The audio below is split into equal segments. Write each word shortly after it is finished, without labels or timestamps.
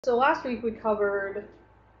So last week we covered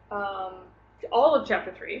all of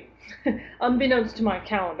chapter 3, unbeknownst to my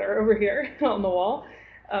calendar over here on the wall.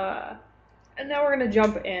 And now we're going to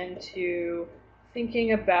jump into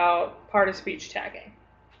thinking about part-of-speech tagging.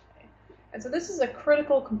 Okay. And so this is a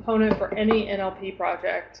critical component for any NLP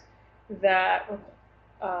project that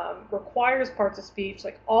requires parts of speech,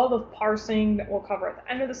 like all the parsing that we'll cover at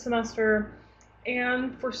the end of the semester,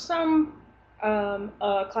 and for some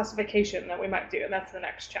classification that we might do, and that's the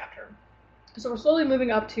next chapter. So we're slowly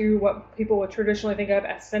moving up to what people would traditionally think of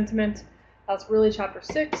as sentiment. That's really chapter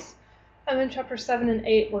 6. And then chapter 7 and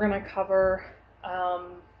 8, we're going to cover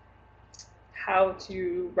how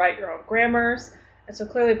to write your own grammars. And so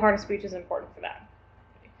clearly part of speech is important for that.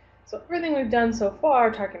 So everything we've done so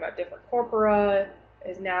far, talking about different corpora,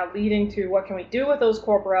 is now leading to what can we do with those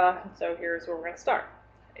corpora. And so here's where we're going to start.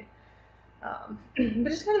 But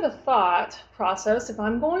just kind of a thought process, if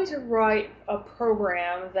I'm going to write a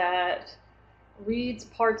program that reads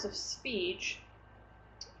parts of speech,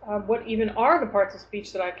 what even are the parts of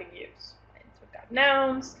speech that I can use? So we've got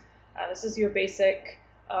nouns. This is your basic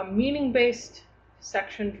meaning-based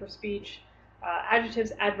section for speech.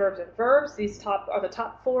 Adjectives, adverbs, and verbs. These are the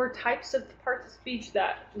top 4 types of parts of speech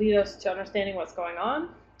that lead us to understanding what's going on.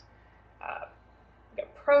 We've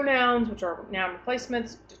got pronouns, which are noun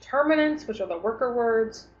replacements, determinants, which are the worker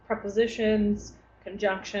words, prepositions,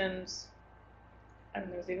 conjunctions, and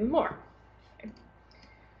there's even more. Okay.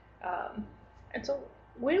 And so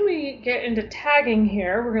when we get into tagging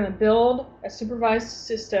here, we're going to build a supervised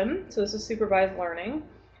system. So this is supervised learning.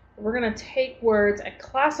 We're going to take words and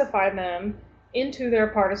classify them into their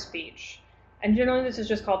part of speech. And generally this is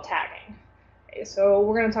just called tagging. Okay, so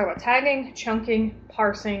we're going to talk about tagging, chunking,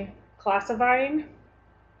 parsing, classifying.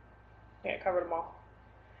 I think I covered them all.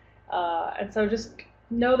 And so just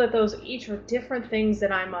know that those each are different things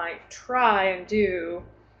that I might try and do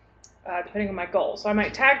depending on my goals. So I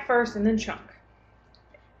might tag first and then chunk.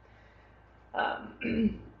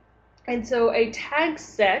 And so a tag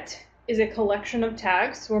set is a collection of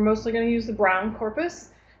tags. So we're mostly going to use the Brown corpus.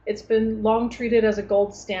 It's been long treated as a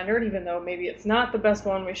gold standard, even though maybe it's not the best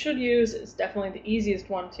one we should use. It's definitely the easiest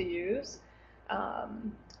one to use.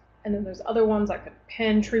 And then there's other ones like the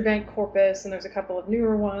Penn Tree Bank corpus, and there's a couple of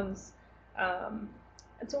newer ones. And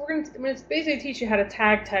so we're going to basically teach you how to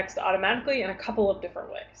tag text automatically in a couple of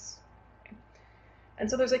different ways. Okay. And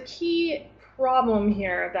so there's a key problem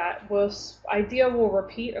here that idea will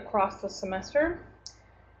repeat across the semester,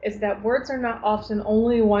 is that words are not often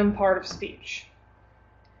only one part of speech.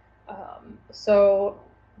 So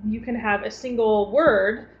you can have a single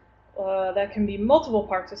word that can be multiple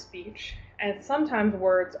parts of speech, and sometimes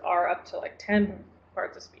words are up to like 10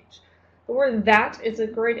 parts of speech. The word that is a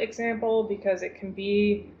great example because it can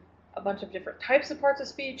be a bunch of different types of parts of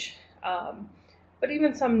speech, but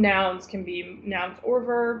even some nouns can be nouns or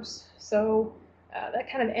verbs, so that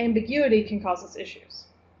kind of ambiguity can cause us issues.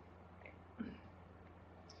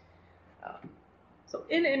 So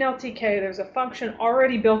in NLTK, there's a function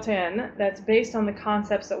already built in that's based on the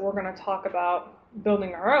concepts that we're going to talk about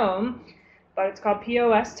building our own, but it's called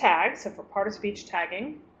POS tag, so for part of speech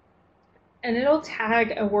tagging, and it'll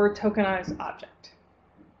tag a word tokenized object.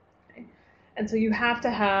 Okay. And so you have to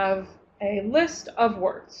have a list of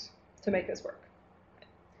words to make this work.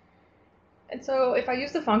 And so if I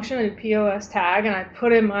use the function in POS tag and I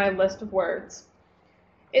put in my list of words,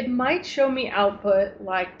 it might show me output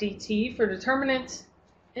like DT for determinant,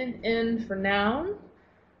 N for noun,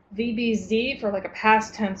 VBZ for like a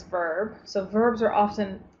past tense verb. So verbs are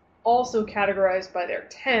often also categorized by their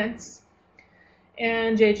tense,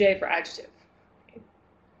 and JJ for adjective. Okay.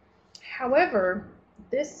 However,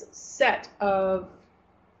 this set of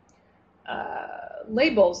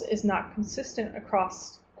labels is not consistent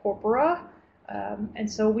across corpora. And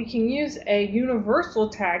so we can use a universal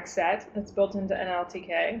tag set that's built into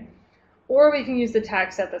NLTK, or we can use the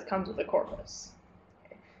tag set that comes with the corpus.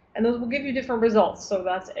 Okay. And those will give you different results, so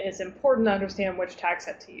it's important to understand which tag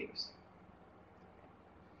set to use.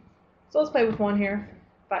 So let's play with one here.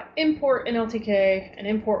 If I import NLTK and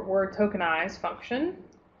import word tokenize function,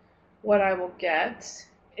 what I will get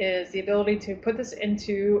is the ability to put this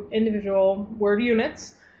into individual word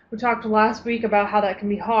units. We talked last week about how that can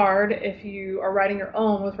be hard if you are writing your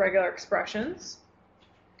own with regular expressions.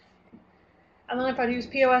 And then if I use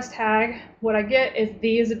POS tag, what I get is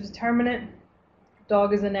the is a determinant,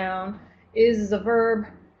 dog is a noun, is a verb,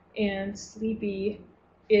 and sleepy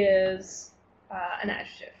is an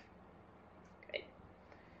adjective. Okay.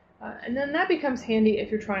 And then that becomes handy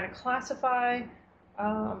if you're trying to classify,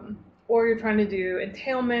 or you're trying to do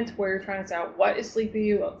entailment, where you're trying to say what is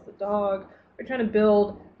sleepy, what's the dog, You're trying to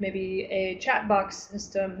build maybe a chat box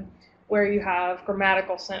system where you have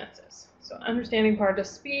grammatical sentences. So understanding part of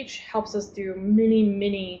speech helps us do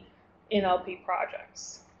many NLP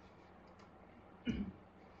projects.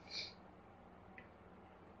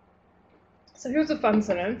 So here's a fun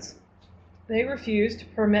sentence. They refuse to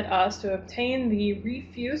permit us to obtain the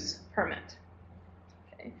refuse permit.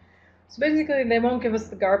 Okay. So basically, they won't give us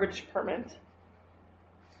the garbage permit.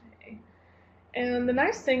 Okay. And the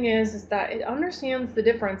nice thing is that it understands the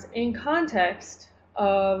difference in context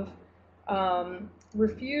of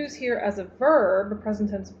refuse here as a verb, a present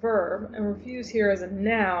tense verb, and refuse here as a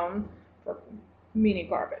noun for meaning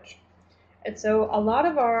garbage. And so a lot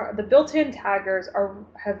of the built-in taggers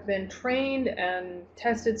have been trained and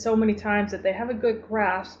tested so many times that they have a good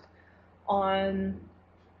grasp on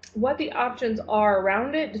what the options are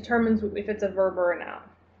around it determines if it's a verb or a noun.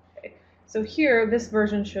 Okay. So here, this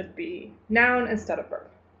version should be noun instead of verb.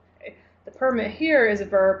 Okay. The permit here is a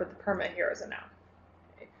verb, but the permit here is a noun.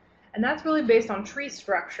 Okay. And that's really based on tree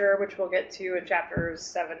structure, which we'll get to in chapters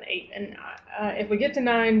 7, 8, and if we get to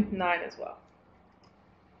 9, 9 as well.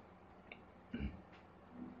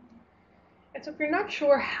 And so if you're not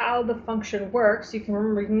sure how the function works, you can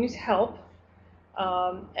remember you can use help.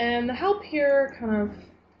 And the help here kind of,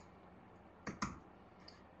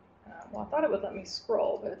 well, I thought it would let me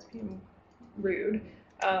scroll, but it's being rude.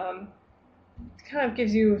 Kind of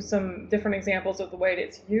gives you some different examples of the way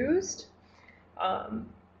it's used.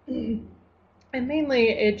 And mainly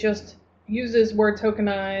it just uses word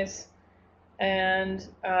tokenize and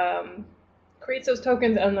creates those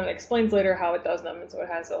tokens and then explains later how it does them, and so it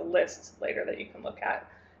has a list later that you can look at.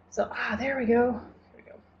 So, there we go. Here we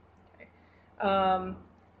go. Okay.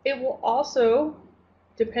 It will also,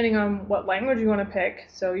 depending on what language you want to pick,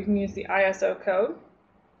 so you can use the ISO code.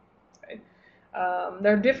 Okay.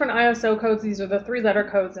 There are different ISO codes. These are the 3-letter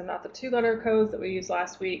codes and not the 2-letter codes that we used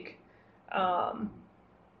last week.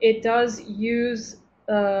 It does use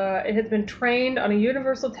it has been trained on a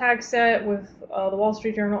universal tag set with the Wall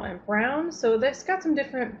Street Journal and Brown, so it's got some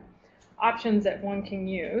different options that one can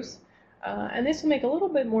use. And this will make a little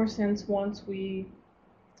bit more sense once we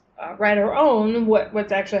write our own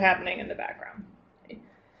what's actually happening in the background. Okay.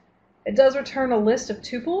 It does return a list of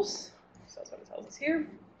tuples, so that's what it tells us here.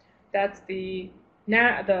 That's the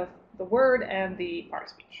word and the part of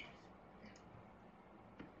speech.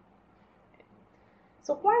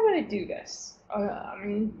 So why would it do this?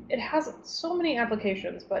 It has so many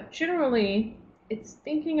applications, but generally it's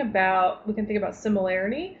we can think about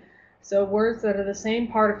similarity. So words that are the same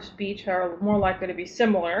part of speech are more likely to be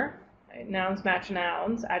similar. Right? Nouns match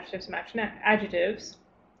nouns, adjectives match adjectives.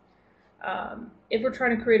 If we're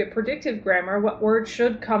trying to create a predictive grammar, what word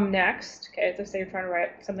should come next? Okay, so say you're trying to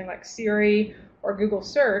write something like Siri or Google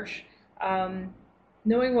search,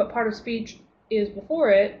 knowing what part of speech is before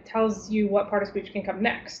it tells you what part of speech can come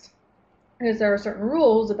next. Because there are certain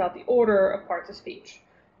rules about the order of parts of speech.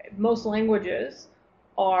 Okay, most languages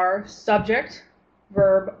are subject,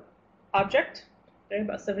 verb, object, okay,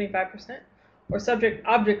 about 75%, or subject,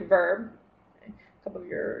 object, verb, okay, a couple of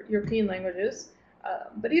your European languages.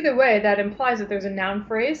 But either way, that implies that there's a noun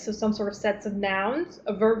phrase, so some sort of sets of nouns,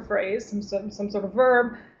 a verb phrase, some sort of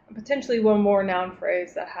verb, and potentially one more noun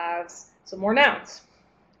phrase that has some more nouns.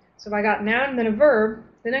 So if I got noun and then a verb,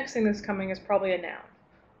 the next thing that's coming is probably a noun,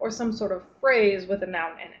 or some sort of phrase with a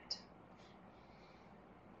noun in it.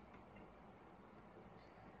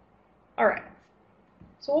 All right,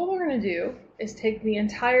 so what we're going to do is take the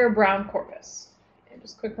entire Brown corpus. And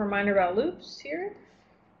just a quick reminder about loops here.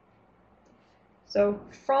 So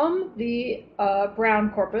from the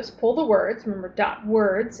Brown corpus, pull the words. Remember, dot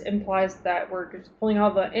words implies that we're just pulling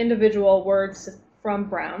all the individual words from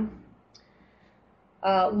Brown.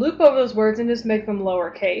 Loop over those words and just make them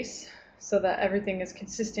lowercase, so that everything is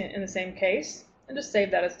consistent in the same case, and just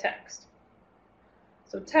save that as text.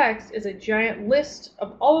 So text is a giant list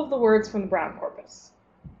of all of the words from the Brown corpus.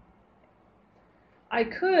 I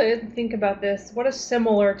could think about this, what is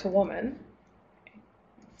similar to woman?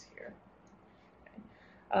 It's here.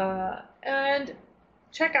 And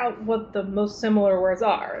check out what the most similar words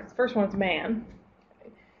are. The first one is man.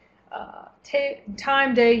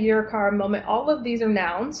 Time, day, year, car, moment, all of these are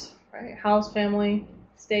nouns, right? House, family,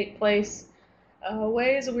 state, place.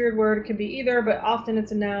 Way is a weird word. It can be either, but often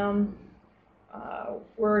it's a noun.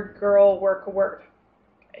 Word, girl, work, a word.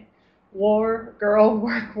 Okay. War, girl,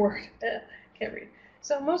 work, word. Can't read.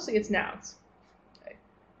 So mostly it's nouns. Okay.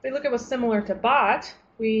 If we look at what's similar to bought,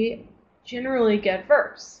 we generally get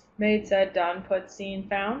verbs. Made, said, done, put, seen,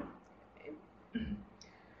 found. Okay.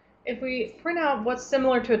 If we print out what's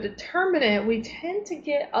similar to a determinant, we tend to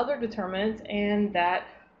get other determinants, and that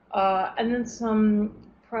and then some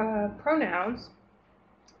pronouns,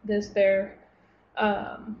 this, their.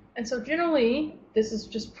 And so generally, this is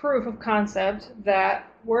just proof of concept that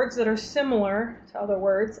words that are similar to other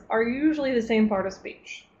words are usually the same part of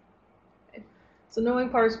speech. Okay? So knowing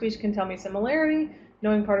part of speech can tell me similarity.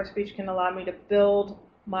 Knowing part of speech can allow me to build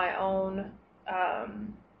my own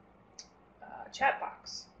chat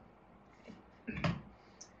box. Okay.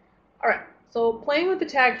 All right, so playing with the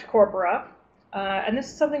tagged corpora, and this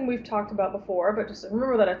is something we've talked about before, but just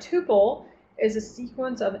remember that a tuple is a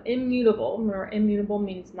sequence of immutable, remember immutable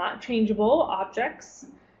means not changeable, objects.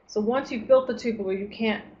 So once you've built the tuple, you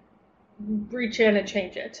can't reach in and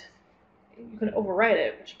change it. You can overwrite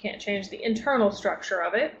it, but you can't change the internal structure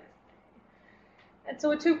of it. And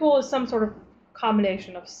so a tuple is some sort of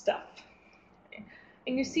combination of stuff. Okay.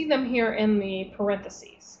 And you see them here in the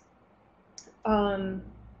parentheses.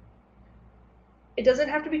 It doesn't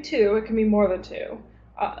have to be two, it can be more than two.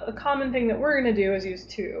 The common thing that we're going to do is use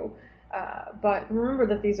two. But remember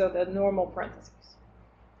that these are the normal parentheses.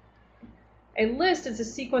 A list is a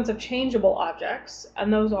sequence of changeable objects,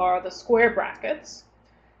 and those are the square brackets.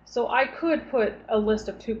 So I could put a list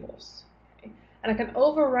of tuples. Okay? And I can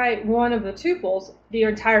overwrite one of the tuples, the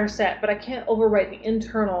entire set, but I can't overwrite the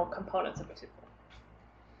internal components of a tuple.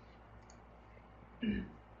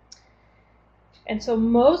 And so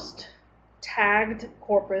most tagged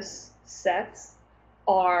corpus sets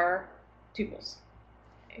are tuples.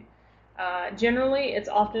 Generally, it's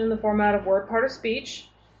often in the format of word part of speech,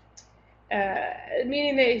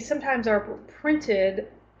 meaning they sometimes are printed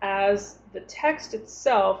as the text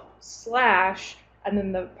itself slash and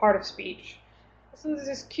then the part of speech. So there's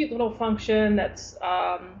this cute little function that's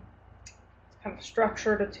kind of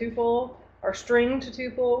structured a tuple or stringed a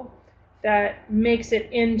tuple that makes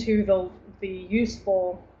it into the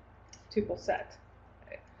useful tuple set.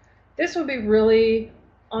 Okay. This would be really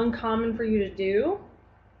uncommon for you to do.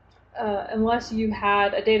 Unless you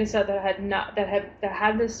had a data set that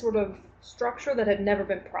had this sort of structure that had never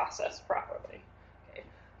been processed properly. Okay.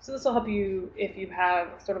 So this will help you if you have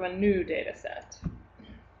sort of a new data set.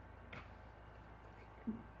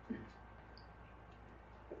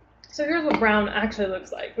 So here's what brown actually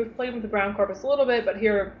looks like. We've played with the brown corpus a little bit, but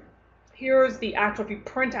here's the actual, if you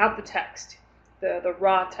print out the text, the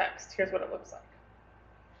raw text, here's what it looks like.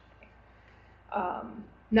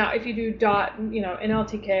 Now, if you do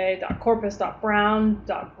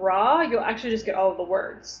nltk.corpus.brown.raw, you'll actually just get all of the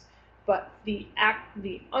words. But the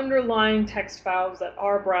underlying text files that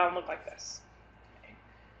are brown look like this. Okay.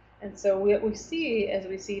 And so what we see is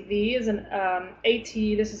V is an AT.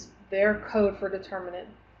 This is their code for determinant.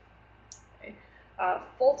 Okay.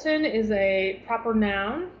 Fulton is a proper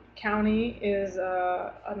noun. County is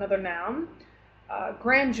another noun.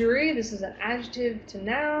 Grand jury, this is an adjective to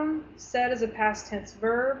noun. Said is a past tense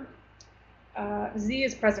verb. Z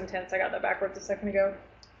is present tense. I got that backwards a second ago.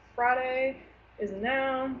 Friday is a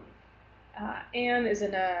noun. And is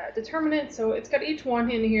a determinant. So it's got each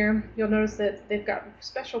one in here. You'll notice that they've got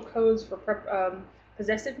special codes for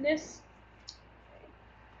possessiveness.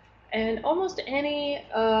 And almost any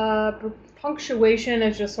punctuation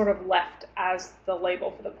is just sort of left as the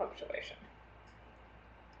label for the punctuation.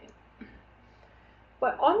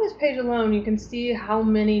 But on this page alone, you can see how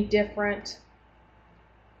many different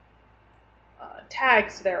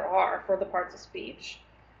tags there are for the parts of speech.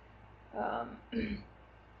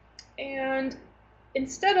 And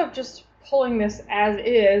instead of just pulling this as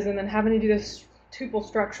is and then having to do this tuple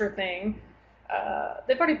structure thing,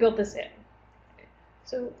 they've already built this in.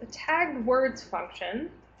 So the tagged words function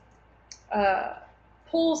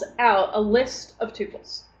pulls out a list of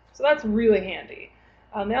tuples. So that's really handy.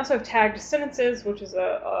 They also have tagged sentences, which is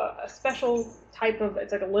a special type of,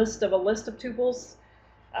 it's like a list of tuples.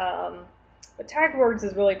 But tagged words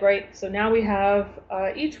is really great. So now we have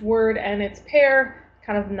each word and its pair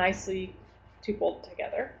kind of nicely tupled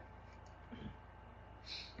together.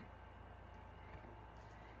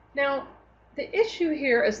 Now, the issue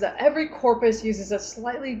here is that every corpus uses a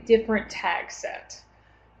slightly different tag set,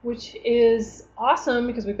 which is awesome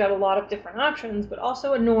because we've got a lot of different options, but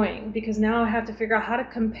also annoying because now I have to figure out how to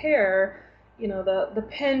compare, the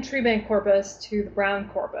Penn Tree Bank corpus to the Brown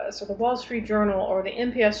corpus, or the Wall Street Journal or the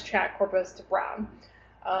NPS chat corpus to Brown,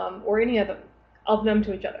 or any of them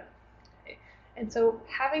to each other. Okay. And so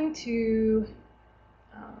having to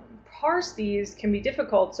parse these can be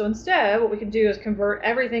difficult. So instead, what we can do is convert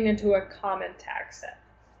everything into a common tag set.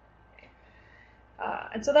 Okay.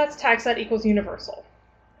 And so that's tag set equals universal.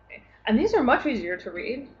 And these are much easier to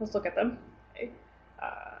read. Let's look at them. Okay.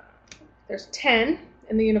 There's 10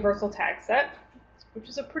 in the universal tag set, which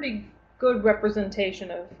is a pretty good representation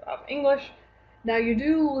of English. Now you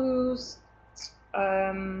do lose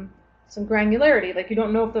some granularity, like you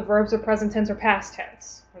don't know if the verbs are present tense or past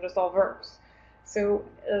tense, or just all verbs. So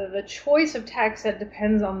the choice of tag set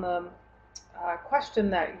depends on the question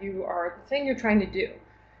that the thing you're trying to do.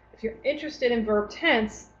 If you're interested in verb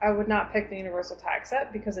tense, I would not pick the universal tag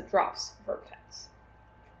set because it drops verb tense.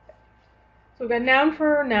 So we've got noun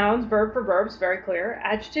for nouns, verb for verbs, very clear.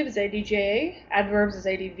 Adjective is ADJA, adverbs is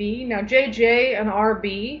ADV. Now JJ and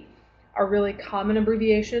RB are really common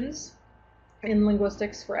abbreviations in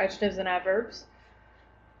linguistics for adjectives and adverbs.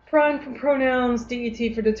 Pron for pronouns,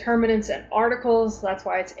 DET for determinants and articles, that's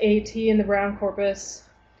why it's AT in the Brown corpus.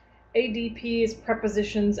 ADP is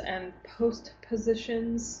prepositions and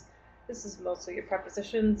postpositions. This is mostly your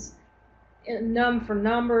prepositions. Num for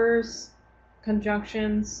numbers,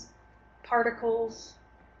 conjunctions, particles,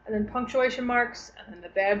 and then punctuation marks, and then the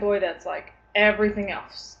bad boy that's like everything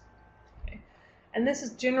else. Okay. And this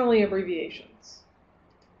is generally abbreviations.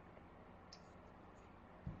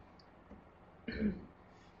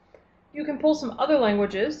 You can pull some other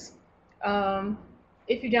languages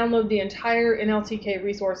if you download the entire NLTK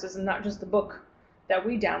resources and not just the book that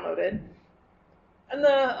we downloaded. And the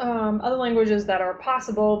other languages that are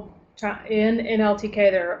possible in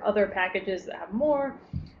NLTK, there are other packages that have more.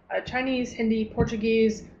 Chinese, Hindi,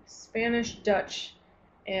 Portuguese, Spanish, Dutch,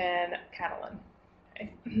 and Catalan.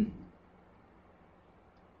 Okay.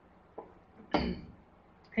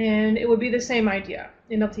 And it would be the same idea,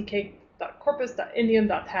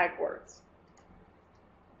 nltk.corpus.indian.tag words.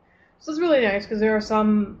 So it's really nice because there are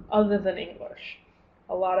some other than English.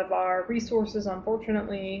 A lot of our resources,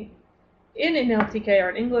 unfortunately, in NLTK are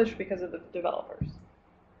in English because of the developers.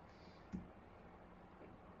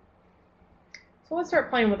 So let's start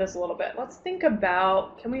playing with this a little bit. Let's think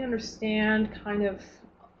about, can we understand kind of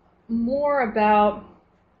more about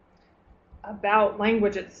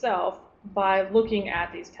language itself by looking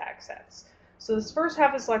at these tag sets. So this first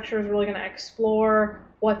half of this lecture is really going to explore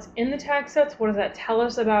what's in the tag sets, what does that tell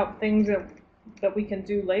us about things that we can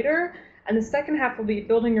do later, and the second half will be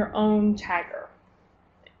building your own tagger.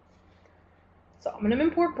 So I'm going to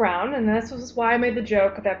import Brown, and this is why I made the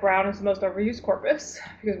joke that Brown is the most overused corpus,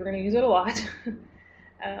 because we're going to use it a lot.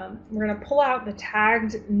 We're going to pull out the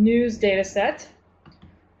tagged news data set.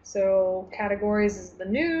 So categories is the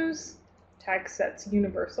news, tag set's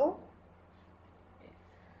universal.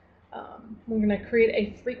 We're going to create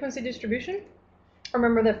a frequency distribution.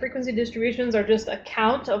 Remember that frequency distributions are just a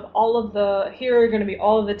count of all of the, here are going to be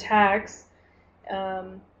all of the tags.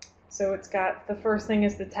 So it's got, the first thing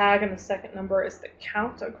is the tag and the second number is the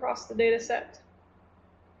count across the data set.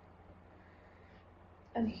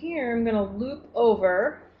 And here I'm going to loop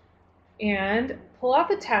over and pull out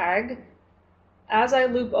the tag as I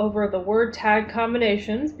loop over the word tag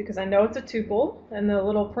combinations, because I know it's a tuple, and the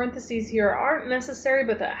little parentheses here aren't necessary,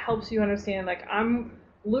 but that helps you understand, like, I'm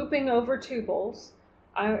looping over tuples.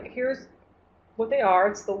 Here's what they are.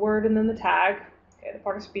 It's the word and then the tag, okay, the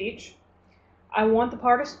part of speech. I want the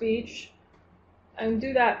part of speech, and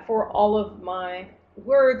do that for all of my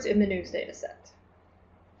words in the news data set.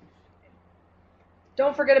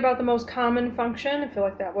 Don't forget about the most common function. I feel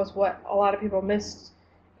like that was what a lot of people missed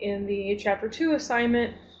in the Chapter 2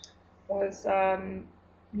 assignment, was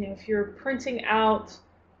if you're printing out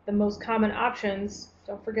the most common options,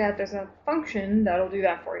 don't forget there's a function that'll do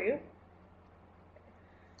that for you.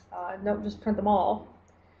 Don't just print them all.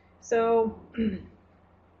 So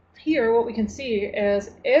here what we can see is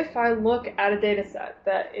if I look at a data set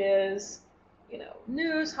that is,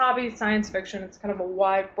 news, hobby, science fiction, it's kind of a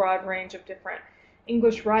wide, broad range of different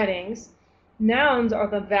English writings, nouns are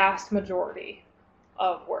the vast majority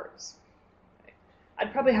of words.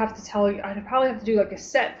 I'd probably have to do like a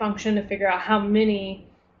set function to figure out how many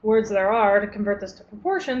words there are to convert this to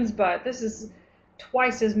proportions, but this is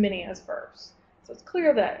twice as many as verbs. So it's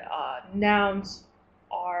clear that nouns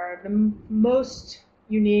are the most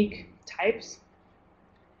unique types,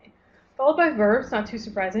 followed by verbs, not too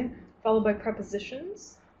surprising, followed by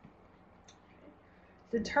prepositions.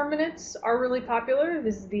 Determinants are really popular.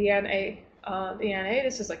 This is the NA.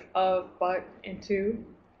 This is like of, but, and to.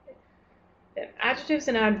 Then adjectives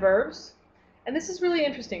and adverbs. And this is really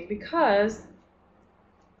interesting because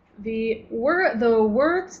the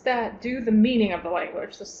words that do the meaning of the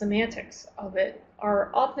language, the semantics of it,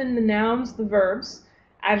 are often the nouns, the verbs,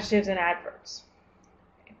 adjectives, and adverbs.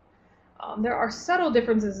 There are subtle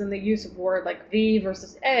differences in the use of word like the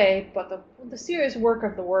versus a, but the serious work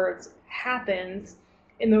of the words happens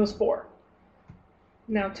in those four.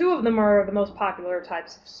 Now, two of them are the most popular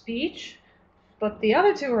types of speech, but the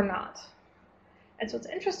other two are not. And so it's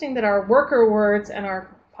interesting that our worker words and our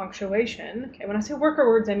punctuation. Okay, when I say worker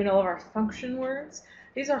words, I mean all of our function words.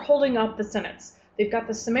 These are holding up the sentence. They've got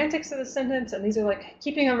the semantics of the sentence, and these are like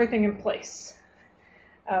keeping everything in place.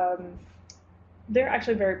 They're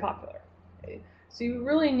actually very popular. Okay? So you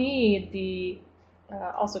really need the,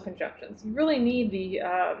 also conjunctions, you really need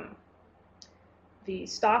the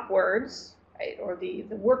stop words, right, or the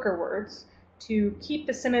worker words to keep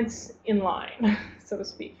the sentence in line, so to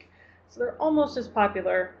speak. So they're almost as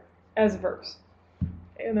popular as verbs.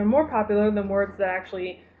 Okay? And they're more popular than words that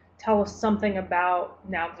actually tell us something about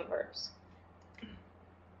nouns and verbs.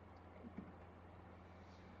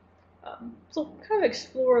 So we'll kind of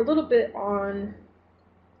explore a little bit on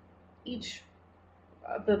each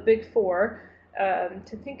of the big four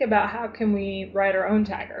to think about how can we write our own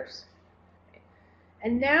taggers.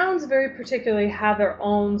 And nouns very particularly have their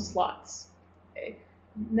own slots. Okay?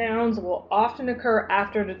 Nouns will often occur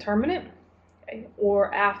after a determinant, okay,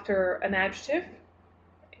 or after an adjective,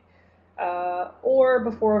 or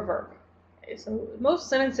before a verb. Okay? So most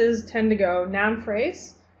sentences tend to go noun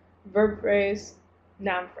phrase, verb phrase,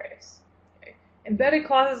 noun phrase. Okay? Embedded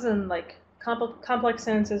clauses and like complex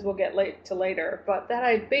sentences will get to later, but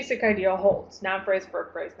that basic idea holds. Noun phrase,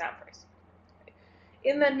 verb phrase, noun phrase. Okay?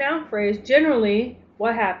 In the noun phrase, generally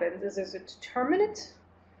what happens is there's a determinant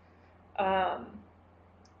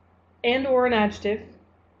and or an adjective.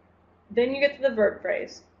 Then you get to the verb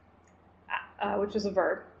phrase, which is a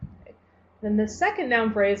verb. Okay? Then the second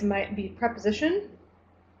noun phrase might be preposition,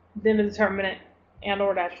 then a determinant and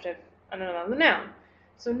or an adjective, and then another noun.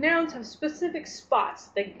 So nouns have specific spots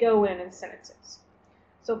that go in sentences.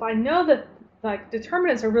 So if I know that like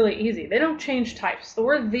determinants are really easy, they don't change types. The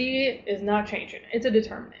word the is not changing. It's a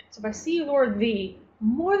determinant. So if I see the word the,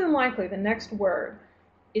 more than likely the next word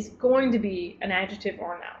is going to be an adjective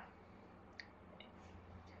or a noun.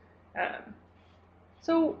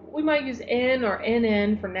 So we might use N or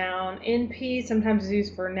NN for noun. NP sometimes is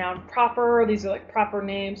used for noun proper. These are like proper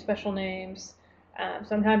names, special names.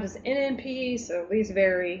 Sometimes it's NNP, so these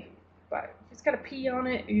vary, but if it's got a P on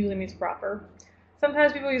it, it usually means proper.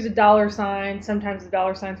 Sometimes people use a dollar sign. Sometimes the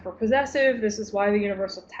dollar sign's for possessive. This is why the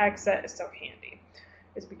universal tag set is so handy.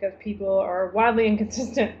 It's because people are wildly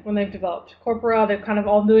inconsistent when they've developed corpora. They're kind of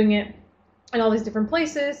all doing it in all these different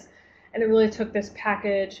places, and it really took this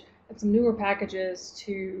package and some newer packages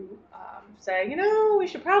to say, you know, we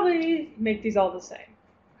should probably make these all the same.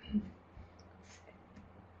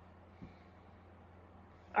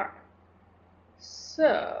 All right.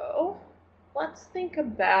 So let's think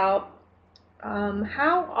about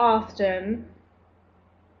how often,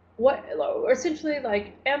 essentially,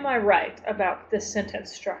 like, am I right about this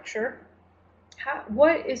sentence structure?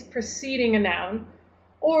 What is preceding a noun?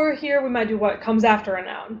 Or here we might do what comes after a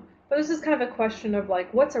noun. But this is kind of a question of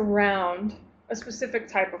like what's around a specific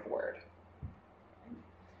type of word.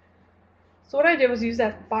 So what I did was use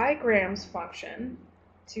that bigrams function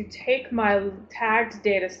to take my tagged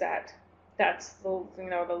data set, that's the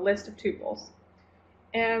list of tuples.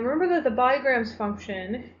 And remember that the bigrams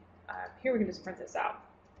function, here we can just print this out.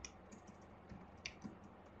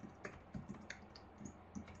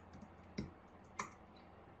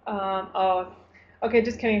 Oh, okay,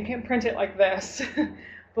 just kidding, I can't print it like this.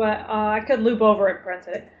 But I could loop over and print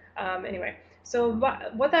it. Anyway, so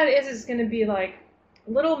what that is going to be like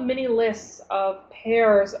little mini lists of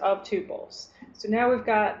pairs of tuples. So now we've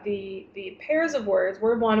got the pairs of words,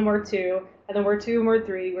 word 1 and word 2, and then word 2 and word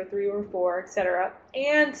 3, word 3, word 4, etc.,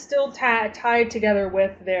 and still tied together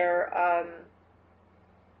with their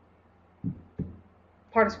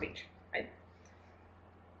part of speech. Right?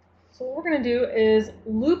 So what we're going to do is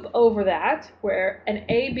loop over that, where an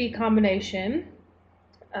A-B combination,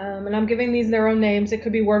 and I'm giving these their own names. It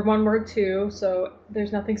could be word 1, word 2, so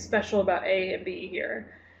there's nothing special about A and B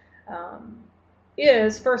here,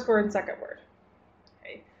 is first word and second word.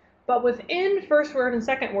 Okay. But within first word and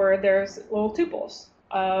second word, there's little tuples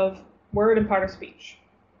of word and part of speech.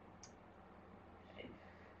 Okay.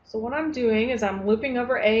 So what I'm doing is I'm looping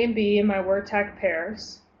over A and B in my word tag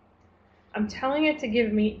pairs. I'm telling it to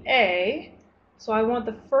give me A, so I want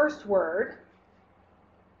the first word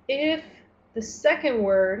if the second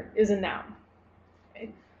word is a noun. Okay.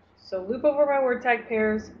 So loop over my word tag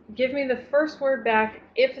pairs, give me the first word back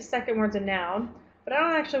if the second word's a noun, but I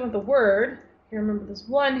don't actually want the word. Here, remember this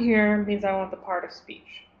 1 here means I want the part of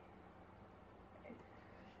speech. Okay.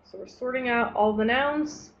 So we're sorting out all the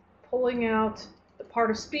nouns, pulling out the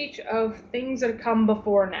part of speech of things that come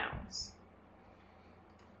before nouns.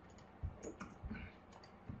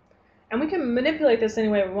 And we can manipulate this any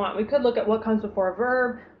way we want. We could look at what comes before a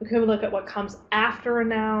verb. We could look at what comes after a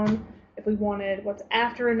noun. If we wanted what's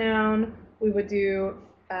after a noun, we would do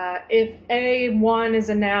if A1 is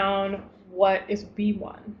a noun, what is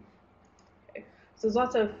B1? Okay. So there's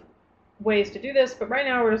lots of ways to do this, but right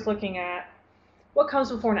now we're just looking at what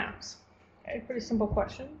comes before nouns. Okay, pretty simple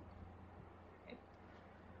question. Okay.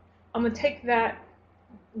 I'm going to take that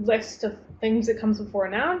list of things that comes before a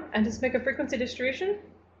noun and just make a frequency distribution,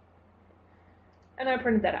 and I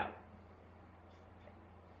printed that out.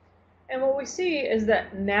 And what we see is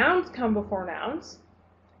that nouns come before nouns,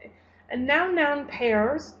 and noun-noun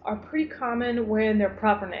pairs are pretty common when they're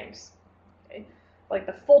proper names. Okay? Like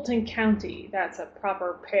the Fulton County, that's a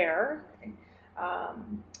proper pair. Okay?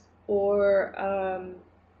 Or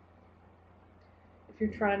if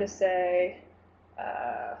you're trying to say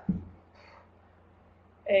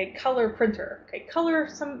a color printer. Okay, color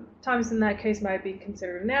sometimes in that case might be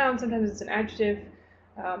considered a noun, sometimes it's an adjective,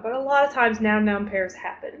 but a lot of times noun-noun pairs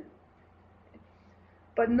happen.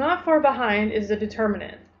 But not far behind is the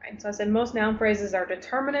determinant. Right? So I said most noun phrases are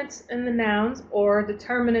determinants in the nouns or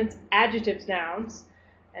determinants adjectives nouns,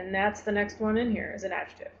 and that's the next one in here is an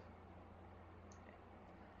adjective.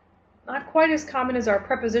 Not quite as common as our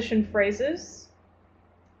preposition phrases.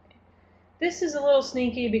 This is a little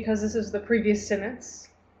sneaky because this is the previous sentence.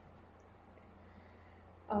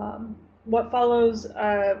 What follows,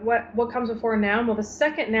 what comes before a noun? Well, the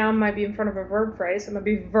second noun might be in front of a verb phrase, so it might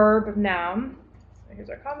be verb of noun. So here's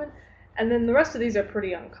our common. And then the rest of these are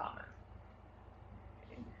pretty uncommon.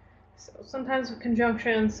 Okay. So sometimes with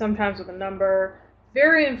conjunctions, sometimes with a number,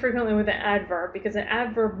 very infrequently with an adverb, because an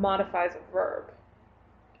adverb modifies a verb.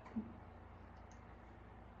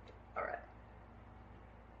 All right.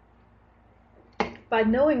 By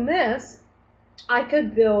knowing this, I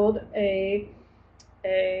could build an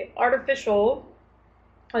artificially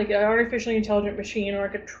intelligent machine, or I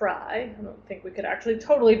could try. I don't think we could actually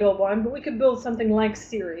totally build one, but we could build something like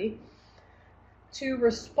Siri to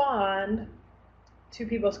respond to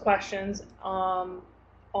people's questions on,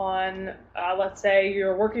 let's say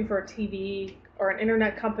you're working for a TV or an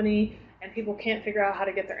internet company and people can't figure out how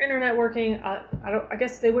to get their internet working. I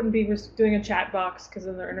guess they wouldn't be doing a chat box because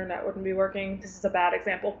then their internet wouldn't be working. This is a bad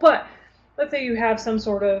example, but let's say you have some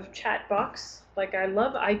sort of chat box. Like I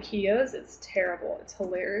love IKEA's. It's terrible. It's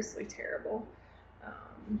hilariously terrible.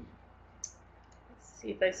 Let's see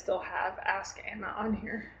if they still have Ask Anna on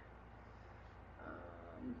here.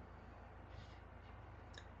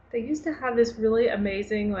 They used to have this really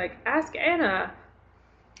amazing, like, Ask Anna.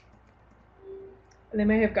 And they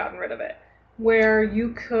may have gotten rid of it, where you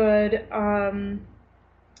could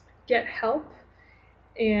get help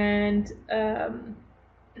and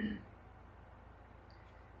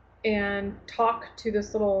talk to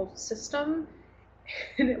this little system,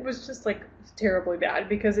 and it was just like terribly bad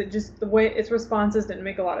because the way its responses didn't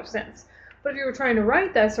make a lot of sense. But if you were trying to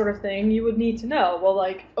write that sort of thing, you would need to know, well,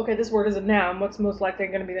 like, okay, this word is a noun, what's most likely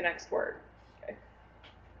going to be the next word? Okay.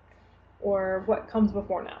 Or what comes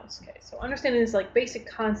before nouns? Okay, so understanding this like basic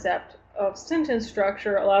concept of sentence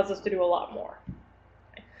structure allows us to do a lot more.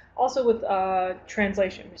 Okay. Also with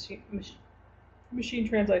translation, machine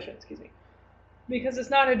translation, excuse me. Because it's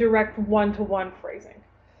not a direct one-to-one phrasing.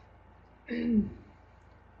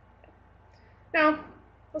 Now,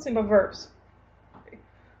 let's think about verbs. Okay.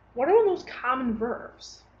 What are the most common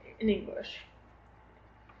verbs in English?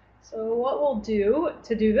 So what we'll do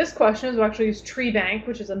to do this question is we'll actually use tree bank,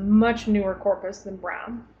 which is a much newer corpus than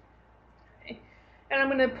Brown. Okay. And I'm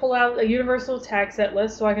going to pull out a universal tag set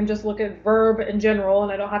list so I can just look at verb in general,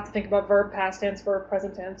 and I don't have to think about verb, past tense, verb,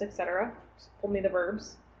 present tense, etc. Just pull me the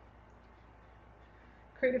verbs.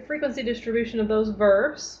 Create a frequency distribution of those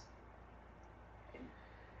verbs.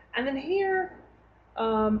 And then here,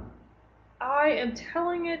 I am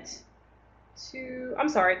telling it to,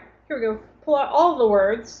 here we go, pull out all the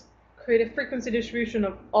words, create a frequency distribution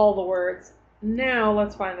of all the words. Now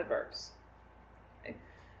let's find the verbs. Okay.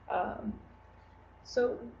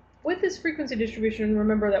 So with this frequency distribution,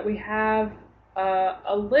 remember that we have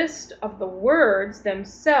a list of the words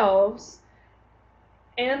themselves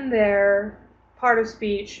and their part of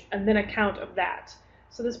speech, and then a count of that.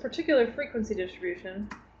 So this particular frequency distribution,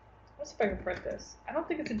 let's see if I can print this. I don't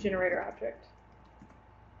think it's a generator object.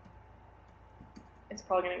 It's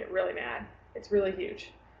probably going to get really mad. It's really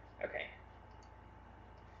huge. Okay.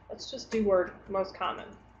 Let's just do word most common.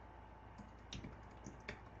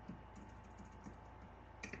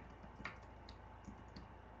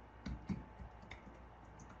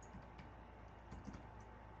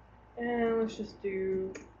 And let's just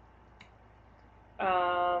do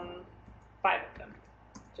 5 of them,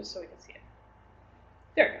 just so we can see it.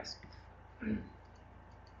 There it goes.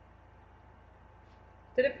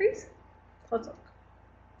 Did it freeze? Let's look.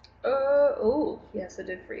 Oh, yes, it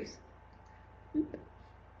did freeze.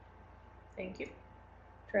 Thank you.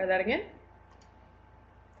 Try that again.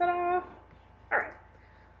 Ta-da! All right.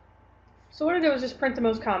 So what I did was just print the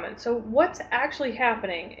most common. So what's actually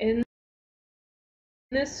happening in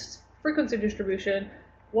this frequency distribution,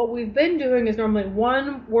 what we've been doing is normally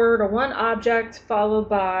one word or one object followed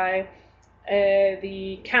by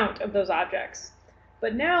the count of those objects.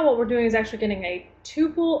 But now what we're doing is actually getting a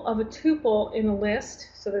tuple of a tuple in a list,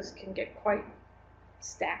 so this can get quite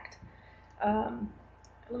stacked.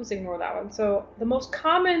 Let me ignore that one. So the most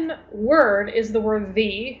common word is the word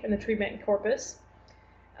the in the treatment corpus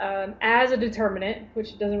as a determinant,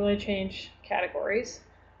 which doesn't really change categories.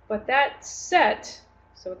 But that set,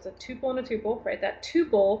 so it's a tuple and a tuple, right? That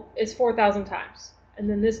tuple is 4,000 times. And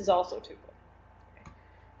then this is also tuple. Okay.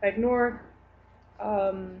 If I ignore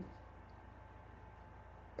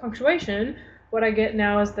punctuation, what I get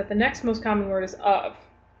now is that the next most common word is of.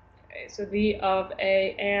 Okay, so the, of,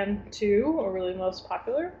 a, and, to are really most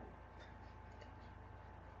popular.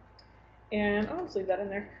 And I'll just leave that in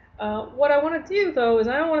there. What I want to do, though, is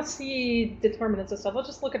I don't want to see determinants and stuff. Let's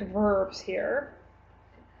just look at verbs here.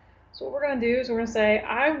 So what we're going to do is we're going to say,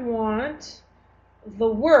 I want the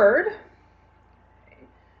word, okay,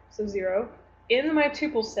 so 0, in my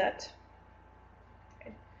tuple set.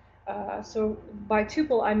 Okay. So by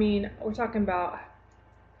tuple, I mean we're talking about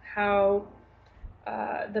how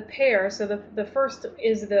the pair, so the first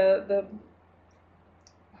is the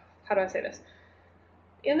how do I say this?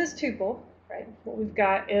 In this tuple, right, what we've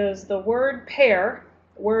got is the word pair,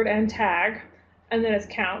 word and tag, and then it's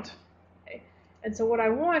count. Okay. And so what I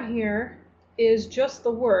want here is just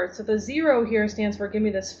the word. So the 0 here stands for give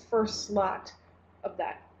me this first slot of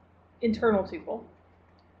that internal tuple.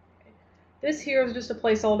 Okay. This here is just a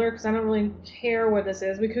placeholder because I don't really care what this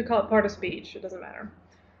is. We could call it part of speech. It doesn't matter.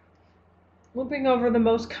 Looping over the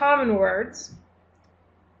most common words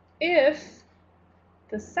if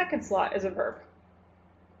the second slot is a verb.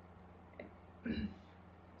 And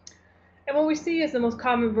what we see is the most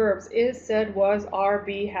common verbs is, said, was, are,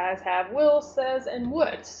 be, has, have, will, says, and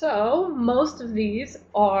would. So most of these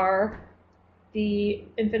are the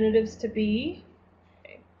infinitives to be,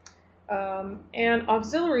 okay, and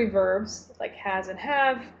auxiliary verbs like has and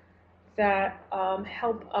have that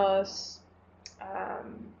help us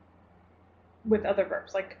with other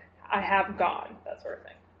verbs, like I have gone, that sort of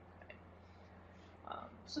thing. Okay.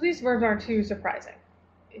 So these verbs aren't too surprising.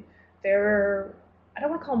 They're, I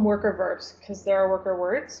don't want to call them worker verbs because there are worker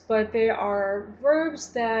words, but they are verbs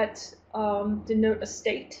that denote a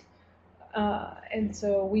state, and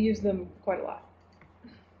so we use them quite a lot.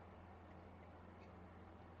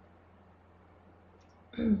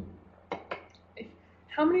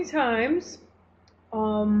 How many times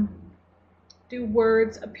do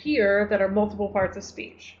words appear that are multiple parts of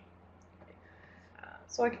speech?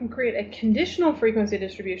 So I can create a conditional frequency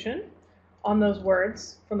distribution on those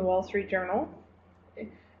words from the Wall Street Journal. Okay.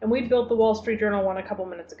 And we built the Wall Street Journal one a couple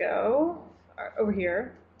minutes ago, over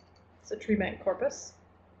here. It's a tree bank corpus.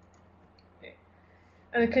 Okay.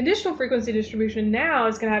 And the conditional frequency distribution now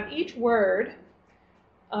is going to have each word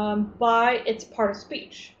by its part of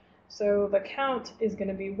speech. So the count is going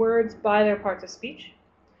to be words by their parts of speech.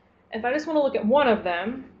 If I just want to look at one of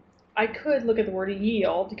them, I could look at the word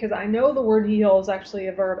yield, because I know the word yield is actually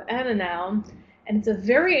a verb and a noun, and it's a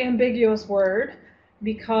very ambiguous word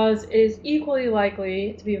because it is equally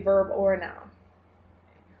likely to be a verb or a noun.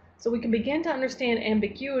 So we can begin to understand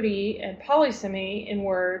ambiguity and polysemy in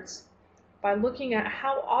words by looking at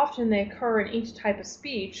how often they occur in each type of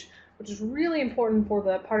speech, which is really important for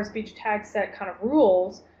the part of speech tag set kind of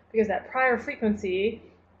rules, because that prior frequency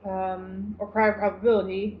or prior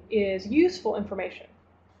probability is useful information.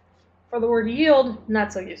 For the word yield,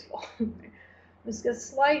 not so useful. This is a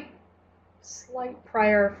slight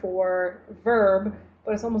prior for verb,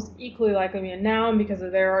 but it's almost equally likely to be a noun because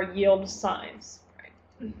there are yield signs,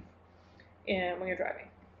 right? And when you're driving.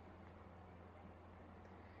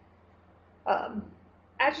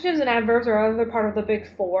 Adjectives and adverbs are another part of the big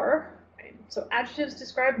four. Right? So adjectives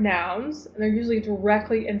describe nouns, and they're usually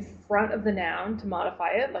directly in front of the noun to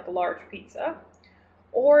modify it, like a large pizza,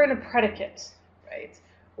 or in a predicate, right?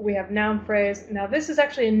 We have noun phrase. Now this is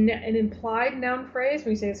actually an implied noun phrase.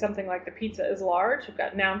 When you say something like the pizza is large, you've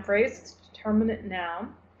got noun phrase, it's a determinate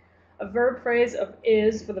noun. A verb phrase of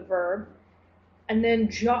is for the verb, and then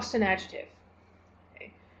just an adjective.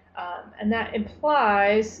 Okay. And that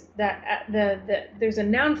implies that there's a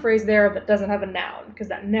noun phrase there that doesn't have a noun, because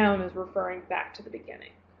that noun is referring back to the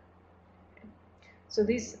beginning. Okay. So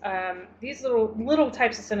these little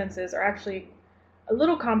types of sentences are actually a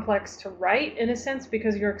little complex to write in a sense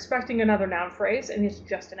because you're expecting another noun phrase and it's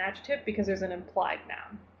just an adjective because there's an implied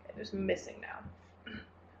noun. Okay, there's a missing noun.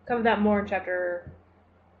 A cover that more in chapter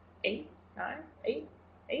 8, 9, 8,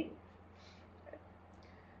 8.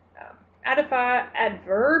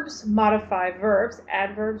 Adverbs modify verbs.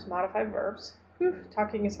 Adverbs modify verbs. Whew,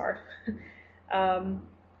 talking is hard.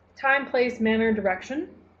 Time, place, manner, direction.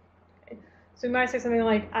 Okay. So we might say something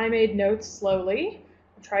like, I made notes slowly.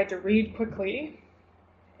 I tried to read quickly.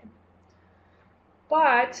 Okay.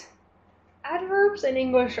 But adverbs in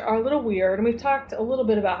English are a little weird, and we've talked a little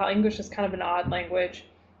bit about how English is kind of an odd language.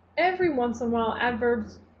 Every once in a while,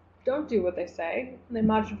 adverbs don't do what they say, and they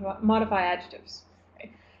modify adjectives.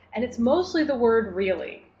 Okay? And it's mostly the word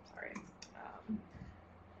really. Sorry.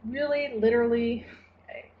 Really, literally.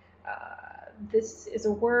 Okay. This is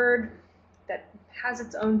a word that has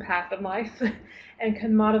its own path in life and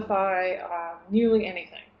can modify nearly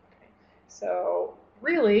anything. Okay? So,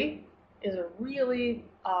 really is a really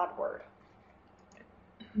odd word.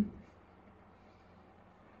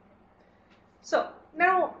 So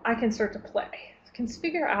now I can start to play. I can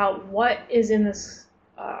figure out what is in this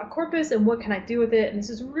corpus and what can I do with it. And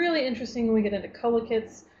this is really interesting when we get into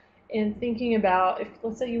collocates and thinking about, if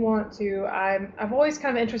let's say you want to, I've always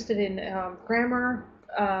kind of interested in grammar,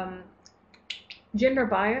 gender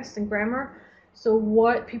bias in grammar. So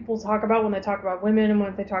what people talk about when they talk about women and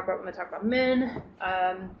what they talk about when they talk about men.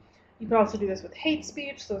 You can also do this with hate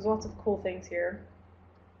speech. So there's lots of cool things here.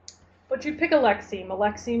 But you pick a lexeme. A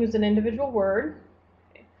lexeme is an individual word.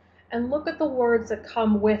 Okay, and look at the words that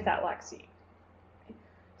come with that lexeme. Okay,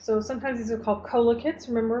 so sometimes these are called collocates,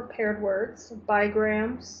 remember, paired words,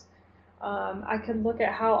 bigrams. I could look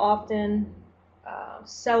at how often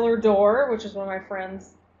cellar door, which is one of my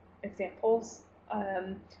friend's examples,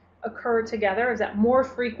 occur together. Is that more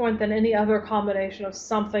frequent than any other combination of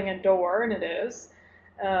something and door? And it is.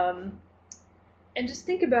 And just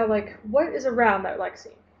think about, like, what is around that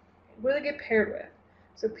lexeme? What do they get paired with?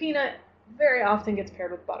 So peanut very often gets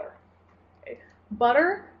paired with butter. Okay.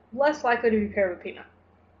 Butter, less likely to be paired with peanut.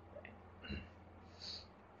 Okay.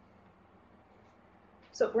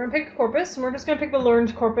 So we're going to pick a corpus, and we're just going to pick the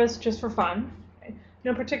learned corpus just for fun. Okay.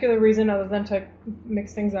 No particular reason other than to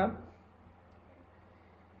mix things up.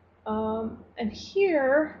 And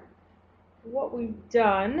here, what we've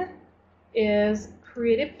done is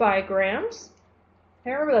created bigrams.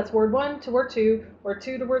 Okay, remember, that's word 1 to word 2, word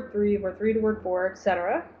 2 to word 3, word 3 to word 4,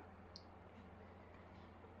 etc.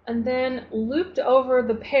 And then looped over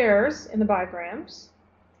the pairs in the bigrams.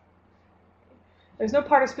 There's no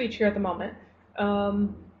part of speech here at the moment.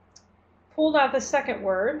 Pulled out the second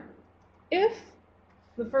word if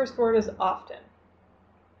the first word is often.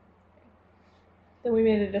 Then we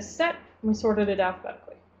made it a set and we sorted it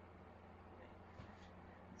alphabetically.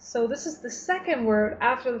 So this is the second word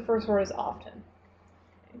after the first word is often.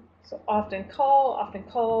 So often call, often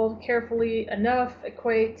called, carefully, enough,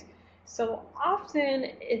 equate. So often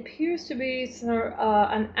it appears to be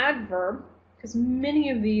an adverb because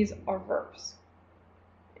many of these are verbs.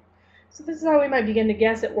 So this is how we might begin to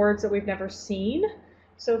guess at words that we've never seen.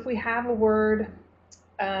 So if we have a word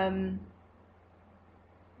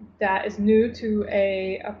that is new to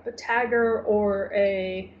a tagger or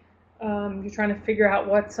you're trying to figure out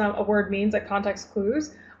what a word means, like context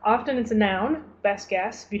clues. Often it's a noun, best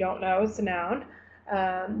guess. If you don't know, it's a noun.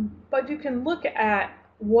 But you can look at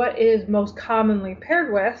what is most commonly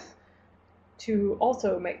paired with to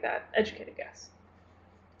also make that educated guess.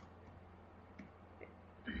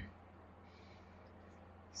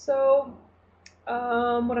 So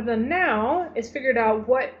what I've done now is figured out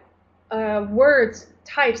what words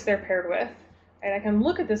types they're paired with. And I can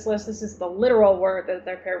look at this list. This is the literal word that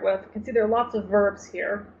they're paired with. You can see there are lots of verbs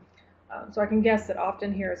here. So I can guess that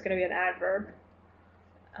often here is going to be an adverb.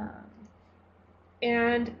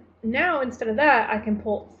 And now, instead of that, I can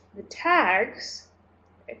pull the tags.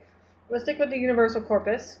 Okay. Let's stick with the universal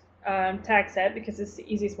corpus tag set because it's the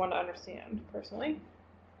easiest one to understand, personally.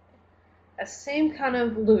 A same kind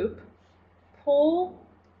of loop. Pull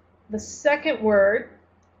the second word,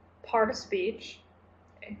 part of speech.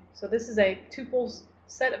 Okay. So this is a tuples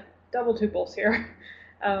set of double tuples here.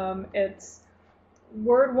 It's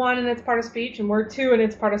word 1 and its part of speech, and word 2 and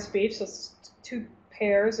its part of speech. So it's two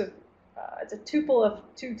pairs of, it's a tuple of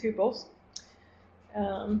two tuples.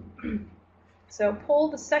 So pull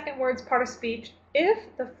the second word's part of speech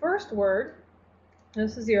if the first word,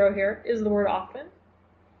 this is 0 here, is the word often.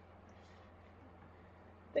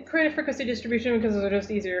 Then create a frequency distribution because those are just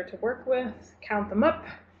easier to work with. Count them up,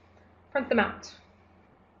 print them out.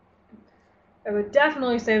 I would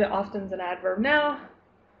definitely say that often is an adverb now,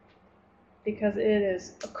 because it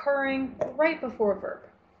is occurring right before a verb,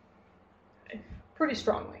 okay, pretty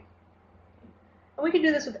strongly. And we can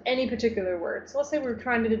do this with any particular word. So let's say we're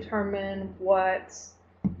trying to determine what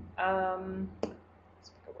Let's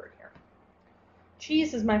pick a word here.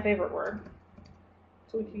 Cheese is my favorite word,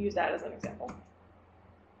 so we can use that as an example.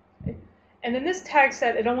 Okay. And in this tag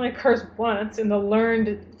set, it only occurs once in the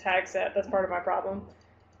learned tag set. That's part of my problem.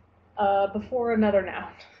 Before another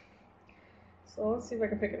noun. So let's see if I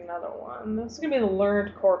can pick another one. This is going to be the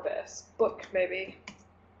learned corpus. Book, maybe.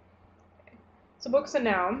 Okay. So book's a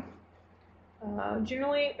noun.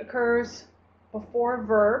 Generally occurs before a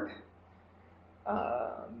verb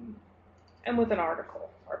and with an article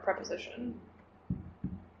or preposition. I'm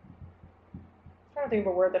trying to think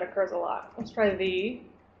of a word that occurs a lot. Let's try the.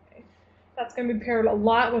 Okay. That's going to be paired a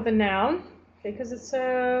lot with a noun because it's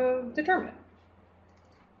determinate.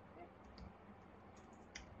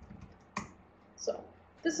 So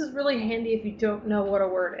this is really handy if you don't know what a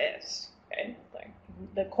word is. Okay, like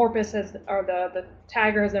the corpus has, or the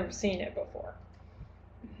tagger has never seen it before.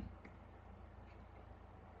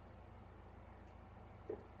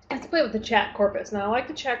 Let's play with the chat corpus. Now I like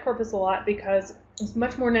the chat corpus a lot because it's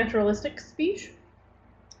much more naturalistic speech.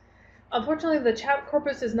 Unfortunately, the chat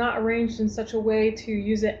corpus is not arranged in such a way to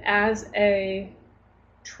use it as a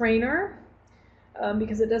trainer.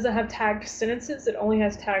 Because it doesn't have tagged sentences, it only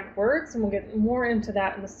has tagged words, and we'll get more into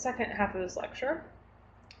that in the second half of this lecture.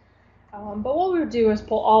 But what we would do is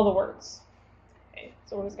pull all the words. Okay,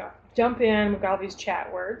 so we're just going to jump in, we've got all these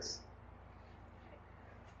chat words.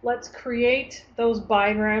 Let's create those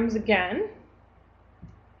bigrams again.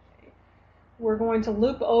 Okay. We're going to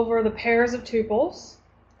loop over the pairs of tuples,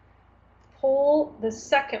 pull the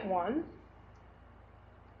second one.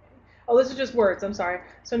 Oh, this is just words, I'm sorry.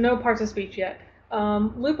 So no parts of speech yet.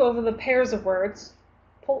 Loop over the pairs of words,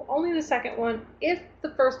 pull only the second one if the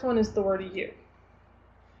first one is the word you.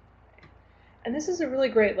 And this is a really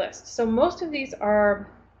great list. So most of these are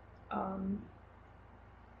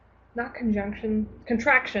not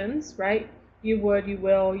contractions, right? You would, you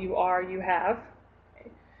will, you are, you have.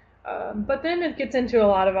 But then it gets into a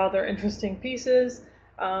lot of other interesting pieces,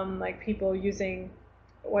 like people using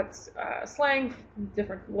what's slang,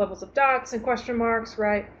 different levels of dots and question marks,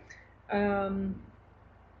 right? And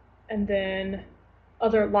then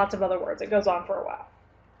lots of other words. It goes on for a while.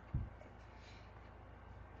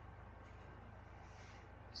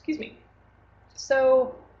 Excuse me.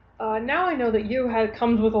 So now I know that you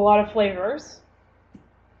comes with a lot of flavors.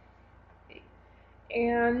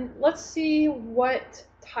 And let's see what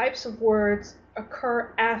types of words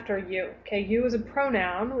occur after you. Okay, you is a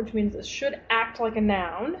pronoun, which means it should act like a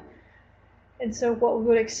noun. And so what we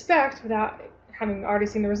would expect, without having already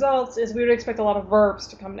seen the results, is we would expect a lot of verbs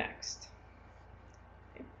to come next.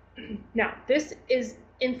 Now, this is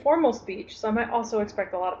informal speech, so I might also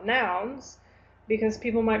expect a lot of nouns, because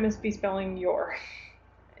people might be spelling your.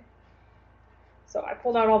 So I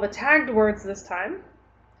pulled out all the tagged words this time.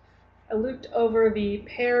 I looped over the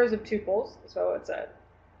pairs of tuples, so it's a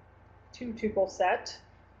 2-tuple set.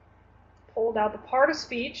 Pulled out the part of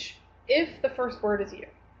speech if the first word is you.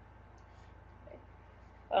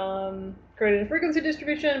 Created a frequency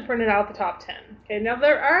distribution and printed out the top 10. Okay, now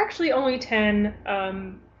there are actually only 10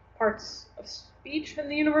 parts of speech in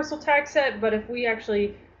the universal tag set, but if we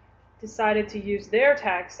actually decided to use their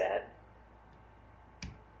tag set,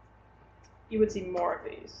 you would see more of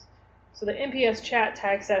these. So the NPS chat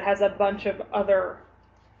tag set has a bunch of other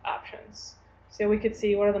options. So we could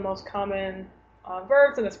see what are the most common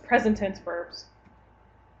verbs, and it's present tense verbs.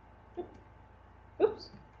 Oops.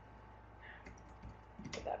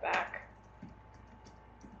 Put that back.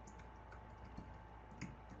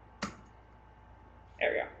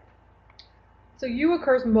 There we go. So you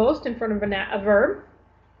occurs most in front of a verb.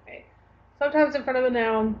 Okay. Sometimes in front of a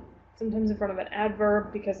noun, sometimes in front of an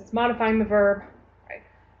adverb because it's modifying the verb, right?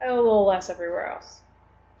 And a little less everywhere else.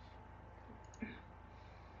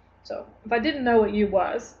 So if I didn't know what you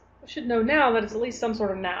was, I should know now that it's at least some sort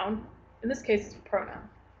of noun. In this case, it's a pronoun.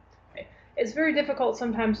 Okay. It's very difficult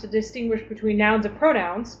sometimes to distinguish between nouns and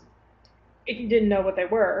pronouns if you didn't know what they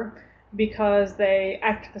were, because they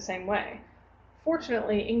act the same way.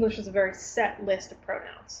 Fortunately, English is a very set list of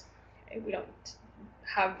pronouns. Okay. We don't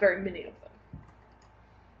have very many of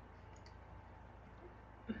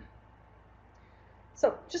them.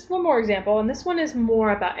 So just one more example, and this one is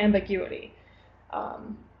more about ambiguity.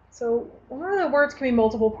 So one of the words can be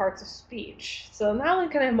multiple parts of speech. So not only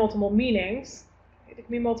can it have multiple meanings, it can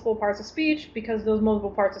be multiple parts of speech because those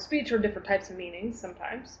multiple parts of speech are different types of meanings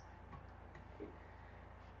sometimes.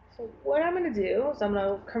 So what I'm going to do is I'm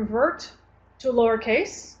going to convert to a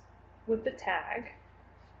lowercase with the tag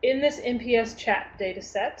in this NPS chat data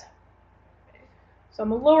set. So I'm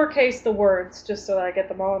going to lowercase the words just so that I get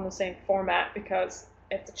them all in the same format, because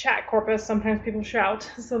it's a chat corpus. Sometimes people shout,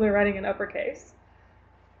 so they're writing in uppercase.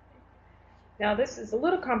 Now this is a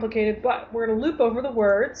little complicated, but we're going to loop over the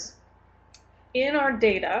words in our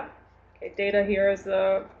data. Okay, data here is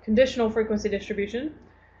the conditional frequency distribution.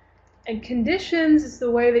 And conditions is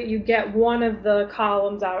the way that you get one of the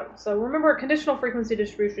columns out. So remember, a conditional frequency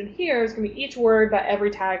distribution here is going to be each word by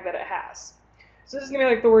every tag that it has. So this is going to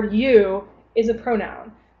be like the word you is a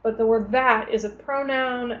pronoun, but the word that is a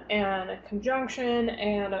pronoun and a conjunction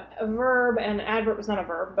and a verb, and adverb is not a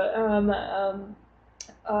verb, but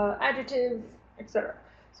adjective, etc.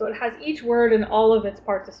 So it has each word in all of its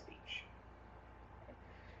parts of speech.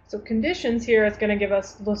 So conditions here is going to give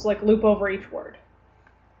us just like loop over each word.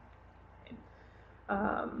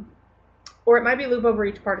 Or it might be loop over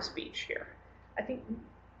each part of speech here. I think it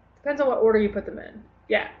depends on what order you put them in.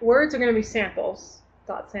 Yeah, words are going to be samples,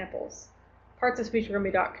 dot samples. Parts of speech are going to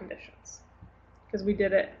be dot conditions, because we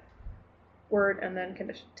did it word and then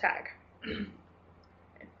condition tag.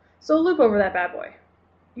 So loop over that bad boy.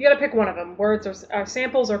 You got to pick one of them. Words are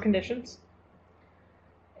samples or conditions.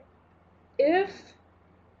 If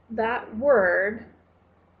that word,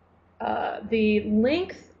 the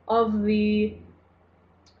length of the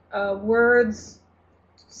words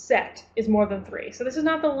set is more than 3. So this is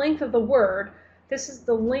not the length of the word. This is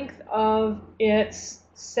the length of its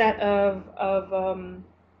set of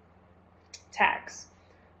tags.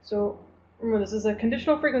 So remember, this is a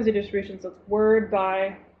conditional frequency distribution, so it's word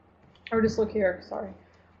by, or just look here, sorry,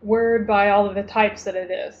 word by all of the types that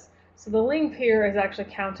it is. So the length here is actually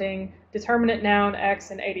counting determinate, noun,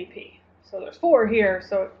 X, and ADP. So there's 4 here,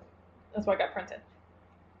 so that's why I got printed.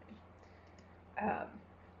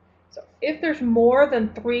 So if there's more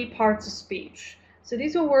than 3 parts of speech, so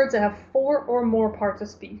these are words that have 4 or more parts of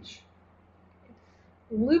speech,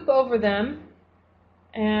 loop over them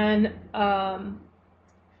and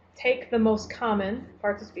take the most common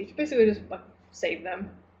parts of speech, basically just like save them,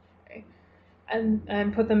 okay,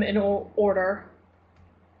 and put them in order,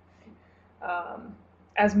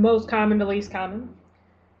 as most common to least common,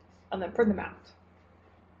 and then print them out.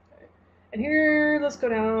 And here, let's go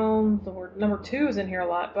down, the word number 2 is in here a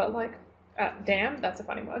lot, but like, damn, that's a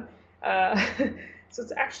funny one. So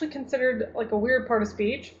it's actually considered like a weird part of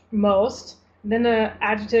speech, most, then an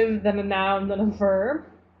adjective, then a noun, then a verb.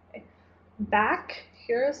 Okay. Back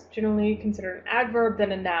here is generally considered an adverb,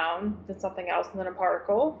 then a noun, then something else, and then a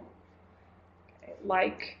particle. Okay.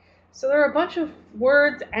 Like, so there are a bunch of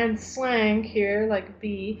words and slang here, like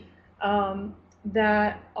be,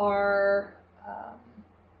 that are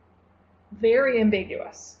very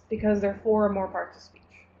ambiguous because they're 4 or more parts of speech.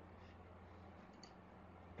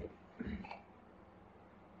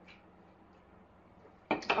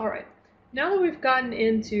 All right, now that we've gotten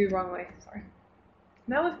into,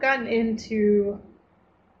 now we've gotten into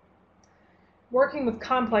working with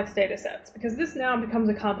complex data sets, because this now becomes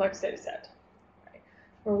a complex data set, right,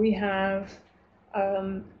 where we have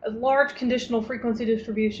a large conditional frequency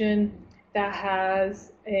distribution that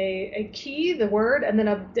has a key, the word, and then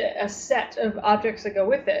a set of objects that go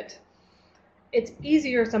with it. It's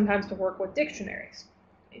easier sometimes to work with dictionaries.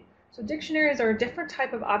 So dictionaries are a different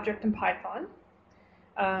type of object in Python.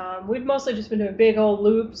 We've mostly just been doing big old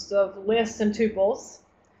loops of lists and tuples.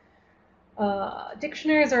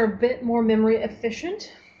 Dictionaries are a bit more memory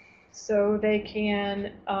efficient, so they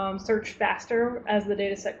can search faster as the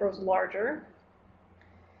data set grows larger.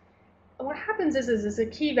 What happens is it's a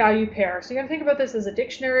key value pair. So you got to think about this as a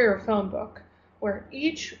dictionary or a phone book, where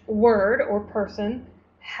each word or person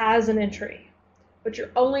has an entry, but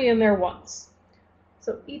you're only in there once.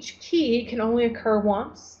 So each key can only occur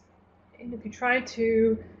once. And if you try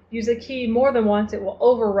to use a key more than once, it will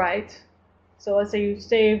overwrite. So let's say you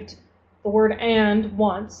saved the word and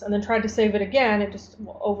once, and then tried to save it again, it just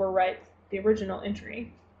will overwrite the original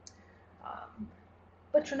entry.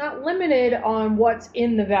 But you're not limited on what's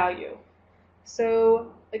in the value.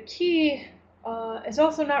 So a key is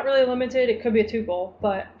also not really limited. It could be a tuple,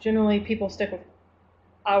 but generally people stick with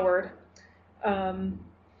a word.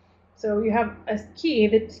 So you have a key.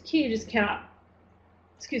 The key just cannot,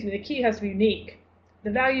 the key has to be unique.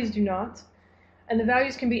 The values do not. And the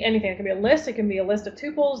values can be anything. It can be a list. It can be a list of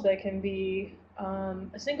tuples. They can be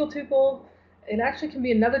a single tuple. It actually can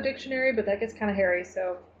be another dictionary, but that gets kind of hairy.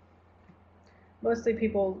 So mostly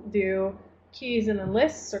people do keys and then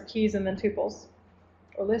lists, or keys and then tuples,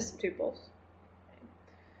 or lists of tuples.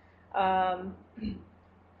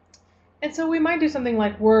 And so we might do something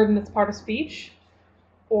like word and its part of speech,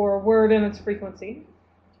 or word and its frequency.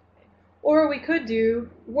 Or we could do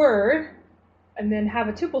word and then have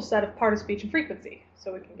a tuple set of part of speech and frequency.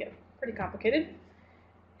 So we can get pretty complicated.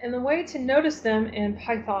 And the way to notice them in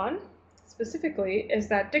Python specifically is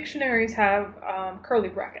that dictionaries have curly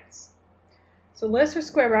brackets. So lists are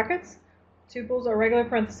square brackets, Tuples are regular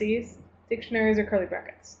parentheses. Dictionaries are curly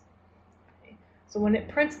brackets. Okay. So when it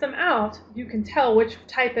prints them out, you can tell which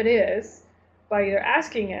type it is by either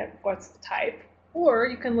asking it what's the type, or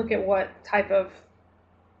you can look at what type of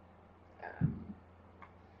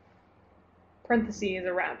parentheses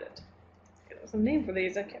around it. Okay, there's a name for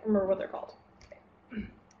these. I can't remember what they're called. Okay.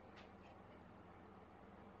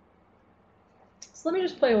 So let me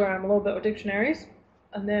just play around a little bit with dictionaries,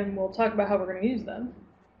 and then we'll talk about how we're going to use them.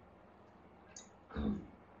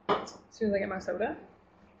 As soon as I get my soda.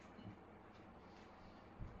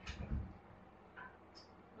 I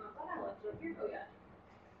thought I left it up here. Oh,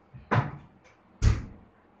 yeah.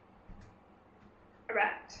 All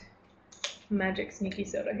right. Magic sneaky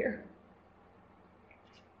soda here.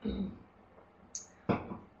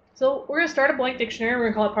 So we're going to start a blank dictionary.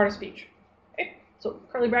 We're going to call it part of speech. Okay? So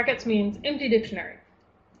curly brackets means empty dictionary.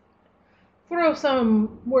 Throw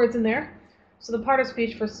some words in there. So the part of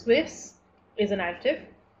speech for Swiss is an adjective.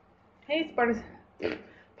 Okay, part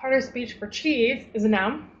of speech for cheese is a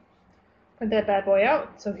noun. Print that bad boy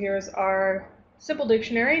out. So here's our simple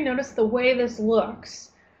dictionary. Notice the way this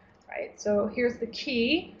looks. Right. So here's the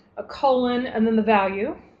key, a colon, and then the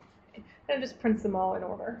value. And it just prints them all in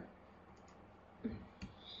order. It's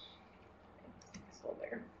a little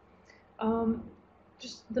bigger.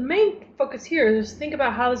 Just the main focus here is just think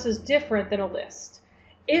about how this is different than a list.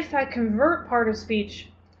 If I convert part of speech,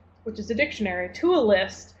 which is a dictionary, to a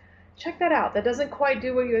list, check that out. That doesn't quite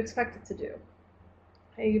do what you expect it to do.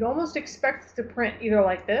 Okay, you'd almost expect it to print either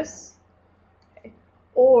like this, okay,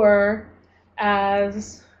 or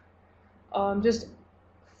as just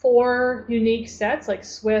 4 unique sets, like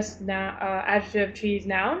Swiss, adjective, cheese,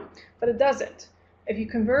 noun, but it doesn't. If you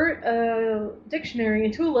convert a dictionary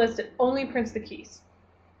into a list, it only prints the keys.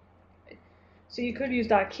 So you could use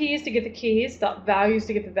 .keys to get the keys, .values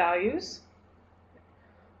to get the values,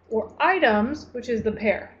 or items, which is the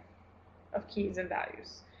pair of keys and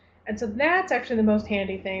values. And so that's actually the most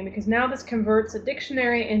handy thing, because now this converts a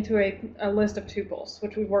dictionary into a list of tuples,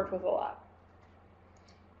 which we've worked with a lot.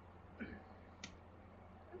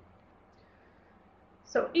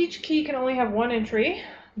 So each key can only have 1 entry,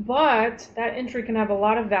 but that entry can have a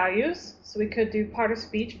lot of values. So we could do part of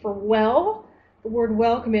speech for well. The word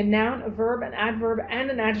well can be a noun, a verb, an adverb, and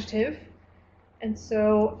an adjective. And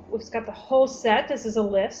so we've got the whole set. This is a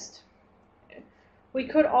list. We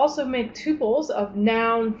could also make tuples of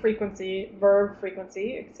noun frequency, verb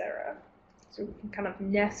frequency, etc. So we can kind of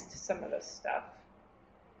nest some of this stuff.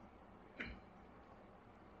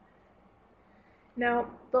 Now,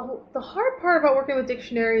 the hard part about working with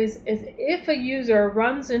dictionaries is if a user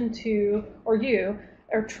runs into, or you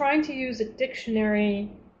are trying to use a dictionary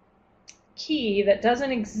key that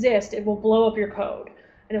doesn't exist, it will blow up your code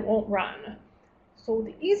and it won't run. So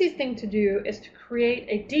the easiest thing to do is to create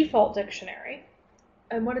a default dictionary.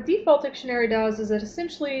 And what a default dictionary does is it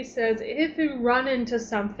essentially says if you run into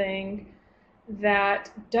something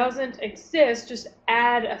that doesn't exist, just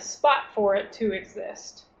add a spot for it to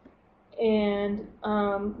exist and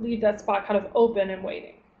leave that spot kind of open and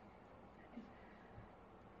waiting.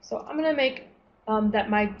 So I'm going to make that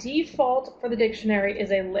my default for the dictionary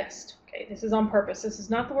is a list. Okay, this is on purpose. This is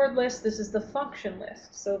not the word list, this is the function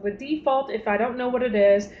list. So the default, if I don't know what it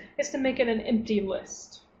is to make it an empty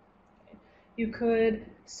list. Okay. You could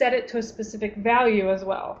set it to a specific value as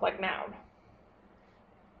well, like noun.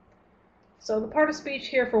 So the part of speech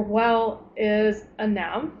here for well is a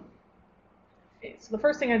noun. Okay, so the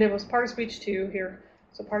first thing I did was part of speech 2 here.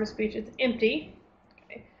 So part of speech, it's empty.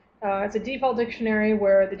 Okay. It's a default dictionary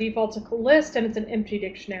where the default's a list and it's an empty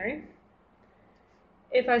dictionary.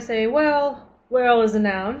 If I say well is a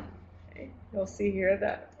noun, okay, you'll see here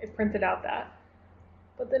that it printed out that.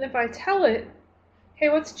 But then if I tell it, hey,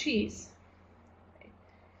 what's cheese? Okay,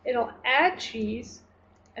 it'll add cheese,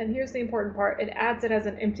 and here's the important part, it adds it as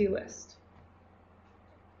an empty list.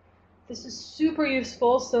 This is super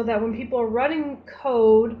useful so that when people are running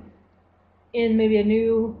code in maybe a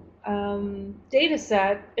new data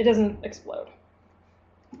set, it doesn't explode.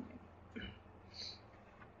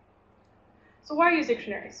 So why use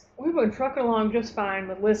dictionaries? We've been trucking along just fine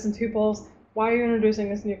with lists and tuples. Why are you introducing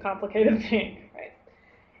this new complicated thing, right?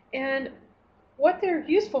 And what they're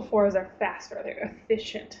useful for is they're faster, they're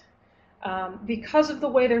efficient. Because of the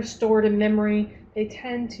way they're stored in memory, they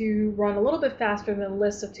tend to run a little bit faster than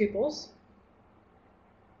lists of tuples.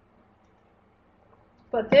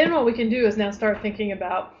 But then what we can do is now start thinking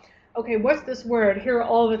about, okay, what's this word? Here are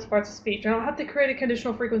all of its parts of speech. I don't have to create a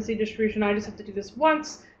conditional frequency distribution. I just have to do this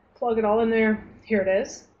once, plug it all in there. Here it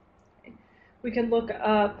is. We can look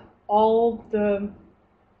up all the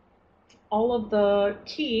all of the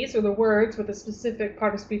keys or the words with a specific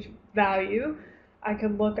part of speech value. I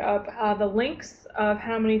could look up the links of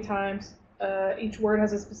how many times each word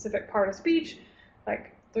has a specific part of speech.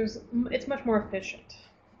 Like, it's much more efficient.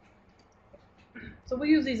 So we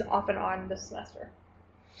use these off and on this semester.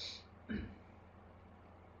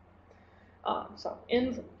 So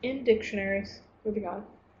in dictionaries, moving on.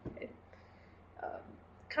 Okay.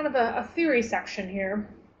 Kind of a theory section here.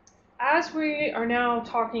 As we are now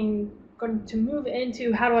going to move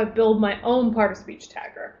into how do I build my own part of speech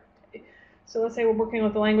tagger. Okay. So let's say we're working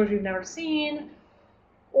with a language we've never seen,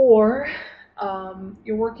 or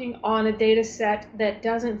you're working on a data set that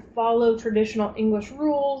doesn't follow traditional English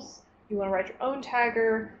rules. You want to write your own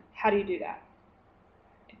tagger. How do you do that?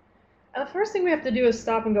 And the first thing we have to do is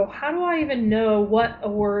stop and go, how do I even know what a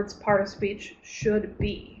word's part of speech should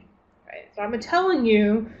be? Right? So I'm telling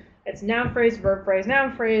you it's noun phrase, verb phrase,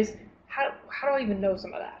 noun phrase. How do I even know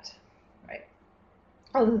some of that? Right?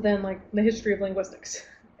 Other than like the history of linguistics.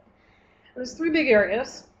 There's three big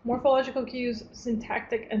areas: morphological cues,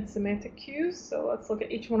 syntactic, and semantic cues. So let's look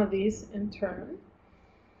at each one of these in turn.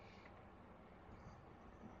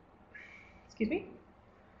 Excuse me?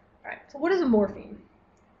 All right, so what is a morpheme?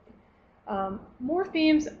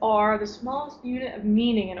 Morphemes are the smallest unit of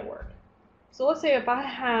meaning in a word. So let's say if I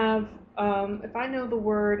know the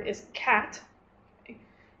word is cat, okay,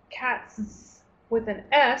 cats with an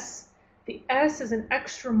S, the S is an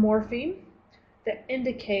extra morpheme that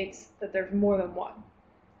indicates that there's more than one.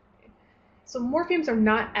 Okay. So morphemes are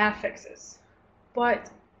not affixes, but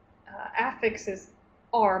affixes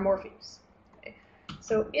are morphemes. Okay.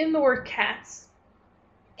 So in the word cats,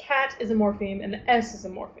 cat is a morpheme and the S is a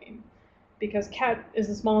morpheme. Because cat is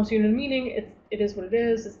the smallest unit of meaning, it is what it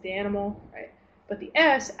is, it's the animal, right? But the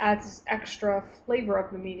S adds this extra flavor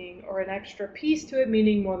of the meaning, or an extra piece to it,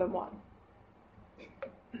 meaning more than one.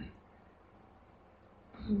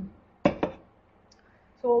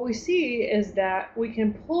 So what we see is that we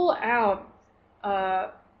can pull out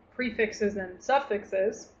prefixes and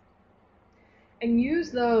suffixes and use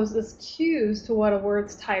those as cues to what a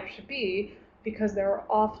word's type should be, because there are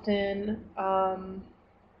often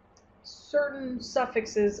certain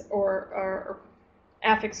suffixes or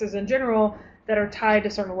affixes in general that are tied to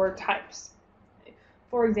certain word types.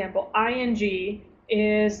 For example, ing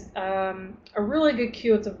is a really good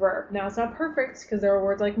cue. It's a verb. Now, it's not perfect because there are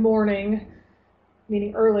words like morning,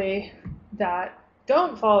 meaning early, that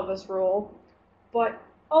don't follow this rule, but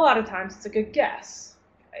a lot of times it's a good guess.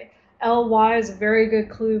 Okay? ly is a very good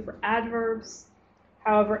clue for adverbs.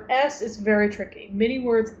 However, s is very tricky. Many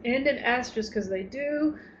words end in s just because they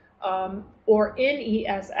do, or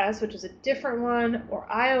ness, which is a different one, or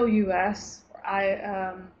ious,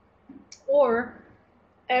 or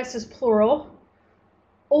s is plural,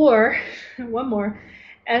 or one more,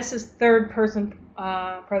 s is third person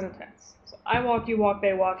present tense. So I walk, you walk,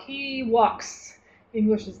 they walk, he walks.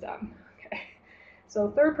 English is dumb. Okay. So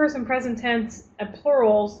third person present tense and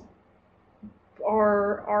plurals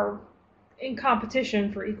are in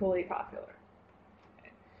competition for equally popular.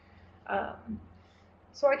 Okay.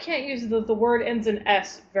 So I can't use the word ends in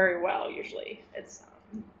s very well usually. It's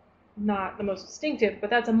not the most distinctive, but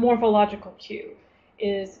that's a morphological cue,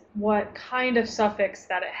 is what kind of suffix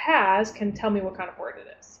that it has can tell me what kind of word it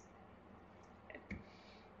is.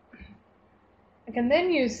 I can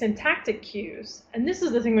then use syntactic cues, and this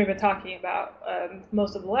is the thing we've been talking about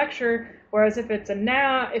most of the lecture, whereas if it's a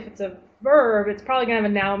noun, if it's a verb, it's probably going to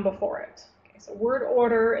have a noun before it. Okay, so word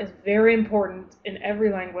order is very important in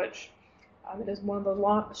every language. It is one of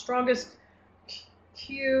the strongest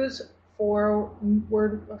cues for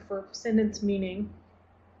sentence meaning.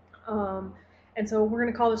 And so we're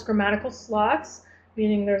going to call this grammatical slots,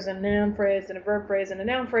 meaning there's a noun phrase and a verb phrase and a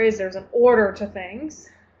noun phrase. There's an order to things.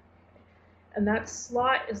 And that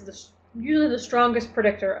slot is usually the strongest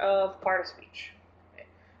predictor of part of speech. Okay.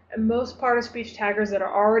 And most part of speech taggers that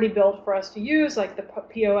are already built for us to use, like the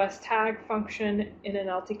POS tag function in an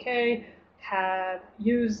LTK, have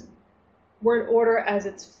used word order as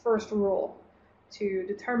its first rule to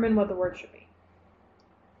determine what the word should be.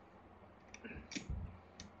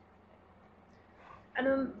 And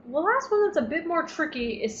then the last one that's a bit more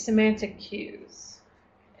tricky is semantic cues.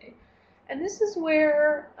 Okay. And this is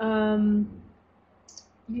where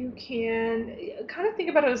you can kind of think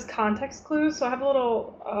about it as context clues. So I have a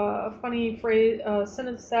little funny phrase,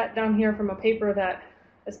 sentence set down here from a paper that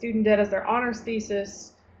a student did as their honors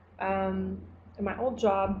thesis in my old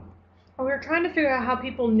job. And we were trying to figure out how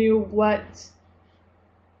people knew what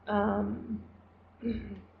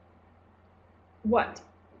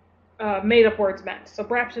made-up words meant. So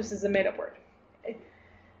perhaps this is a made-up word. Okay.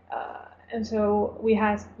 And so we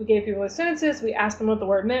gave people the sentences, we asked them what the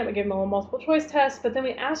word meant, we gave them a multiple choice test, but then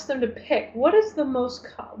we asked them to pick what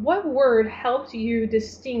word helped you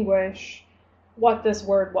distinguish what this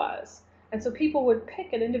word was. And so people would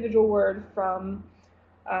pick an individual word from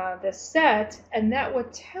this set, and that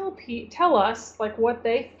would tell us like what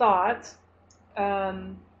they thought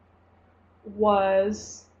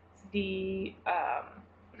was the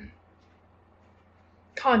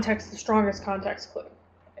the strongest context clue.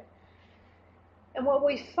 And what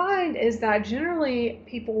we find is that generally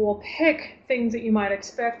people will pick things that you might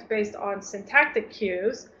expect based on syntactic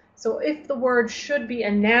cues. So if the word should be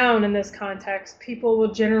a noun in this context, people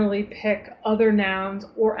will generally pick other nouns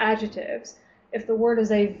or adjectives. If the word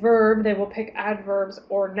is a verb, they will pick adverbs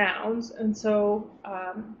or nouns. And so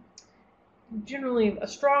generally a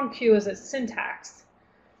strong cue is its syntax.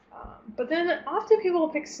 But then often people will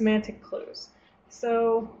pick semantic clues.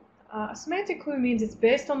 So a semantic clue means it's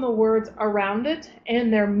based on the words around it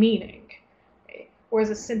and their meaning. Okay? Whereas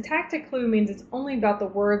a syntactic clue means it's only about the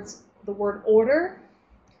word order.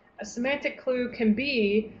 A semantic clue can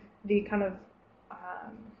be the kind of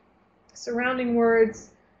surrounding words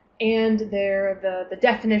and the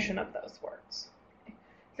definition of those words. Okay?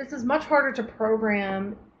 This is much harder to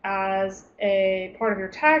program as a part of your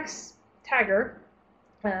tagger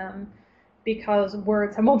because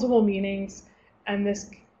words have multiple meanings, and this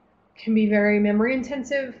can be very memory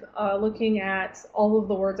intensive, looking at all of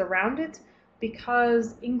the words around it.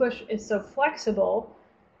 Because English is so flexible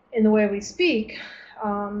in the way we speak,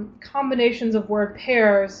 combinations of word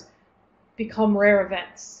pairs become rare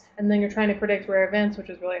events, and then you're trying to predict rare events, which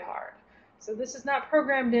is really hard. So this is not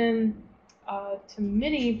programmed in to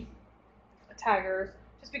many taggers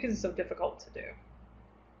just because it's so difficult to do.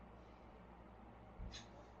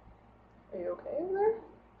 Are you okay over there?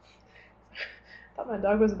 I thought my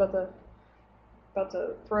dog was about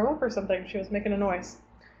to throw up or something. She was making a noise.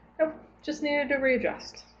 Nope, just needed to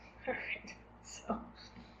readjust. All right, so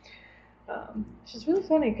she's really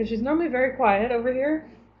funny because she's normally very quiet over here,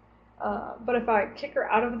 but if I kick her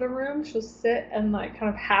out of the room, she'll sit and like kind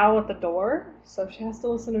of howl at the door, so she has to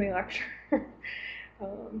listen to me lecture.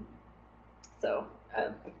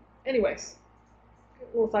 Anyways, a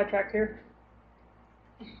little sidetrack here.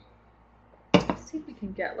 Let's see if we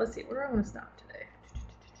can let's see, where do I want to stop today?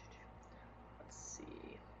 Let's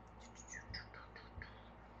see.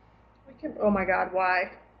 Oh my god,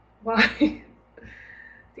 why?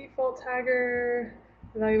 Default tagger,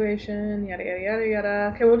 evaluation, yada yada yada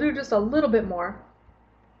yada. Okay, we'll do just a little bit more.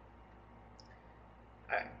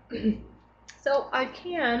 Alright. So I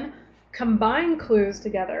can combine clues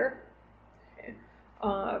together,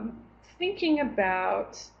 thinking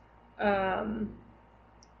about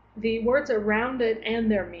the words around it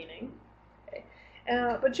and their meaning. Okay.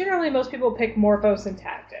 But generally most people pick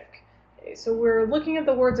morphosyntactic. Okay. So we're looking at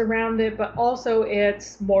the words around it, but also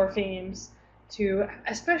its morphemes,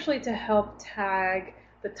 especially to help tag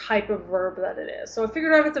the type of verb that it is. So I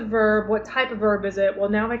figured out it's a verb. What type of verb is it? Well,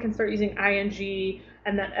 now I can start using ing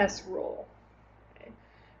and that S rule. Okay.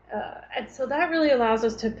 And so that really allows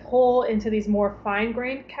us to pull into these more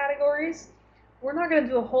fine-grained categories. We're not going to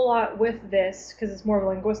do a whole lot with this because it's more of a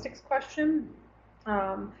linguistics question.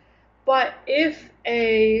 But if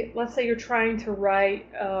let's say you're trying to write,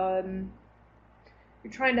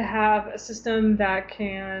 you're trying to have a system that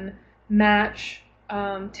can match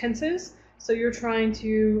tenses. So you're trying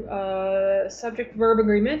to, subject-verb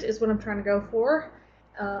agreement is what I'm trying to go for.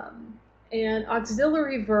 And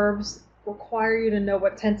auxiliary verbs require you to know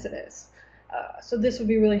what tense it is. So this would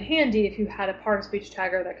be really handy if you had a part-of-speech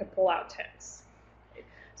tagger that could pull out tense.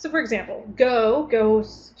 So for example, go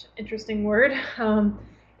is such an interesting word.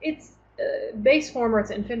 Its base form or its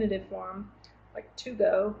infinitive form, like to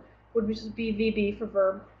go, would just be VB for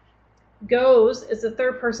verb. Goes is the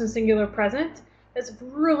third person singular present. That's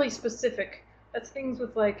really specific. That's things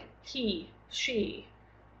with like he, she,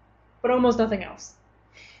 but almost nothing else.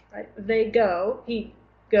 Right? They go, he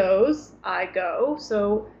goes, I go.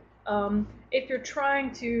 So if you're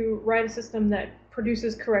trying to write a system that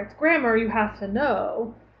produces correct grammar, you have to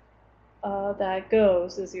know that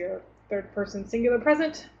goes is your third person singular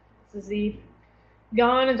present. This is the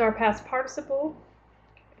gone is our past participle.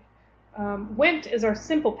 Went is our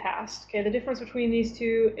simple past. Okay, the difference between these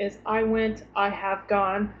two is I went, I have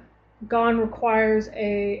gone. Gone requires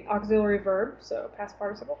a auxiliary verb, so past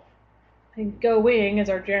participle. And going is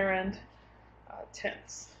our gerund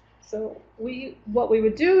tense. So what we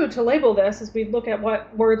would do to label this is we'd look at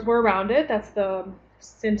what words were around it. That's the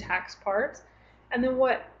syntax part. And then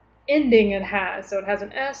what ending it has. So it has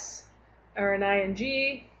an S or an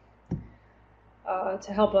ing.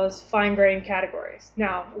 to help us fine-grain categories.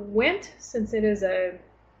 Now, went, since it is a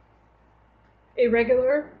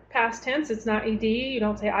irregular past tense, it's not ed, you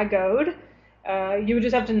don't say I goed, you would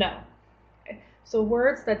just have to know. Okay. So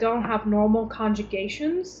words that don't have normal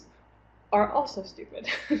conjugations are also stupid.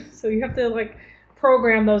 So you have to like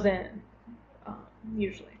program those in,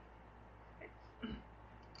 usually.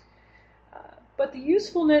 But the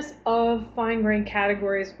usefulness of fine-grained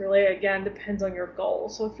categories really, again, depends on your goal.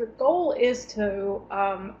 So if your goal is to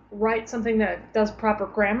write something that does proper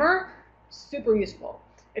grammar, super useful.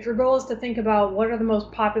 If your goal is to think about what are the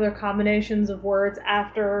most popular combinations of words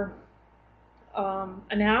after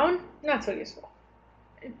a noun, not so useful.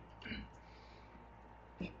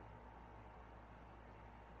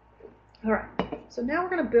 All right, so now we're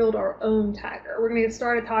going to build our own tagger. We're going to get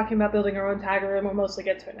started talking about building our own tagger, and we'll mostly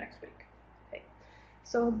get to it next week. Okay.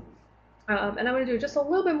 So, and I'm going to do just a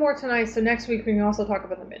little bit more tonight, so next week we can also talk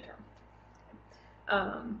about the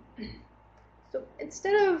midterm. So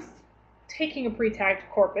instead of taking a pre-tagged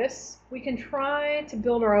corpus, we can try to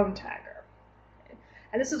build our own tagger.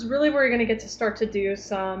 And this is really where you're going to get to start to do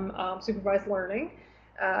some supervised learning,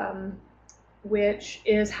 which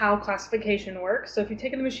is how classification works. So if you've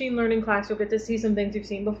taken the machine learning class, you'll get to see some things you've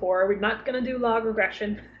seen before. We're not going to do log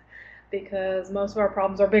regression because most of our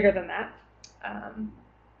problems are bigger than that.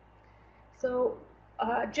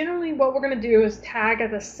 Generally what we're going to do is tag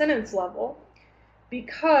at the sentence level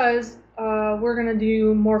because we're going to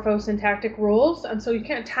do morphosyntactic rules, and so you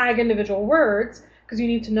can't tag individual words because you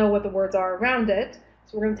need to know what the words are around it.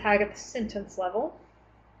 So we're going to tag at the sentence level.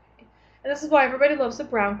 And this is why everybody loves the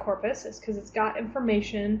Brown corpus, is because it's got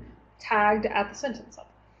information tagged at the sentence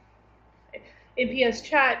level. In PS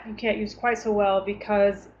Chat, you can't use quite so well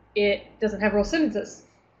because it doesn't have real sentences.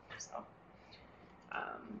 So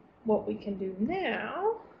what we can do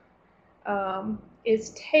now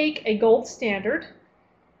is take a gold standard,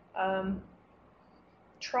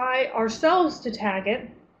 try ourselves to tag it,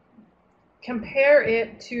 compare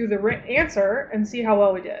it to the answer, and see how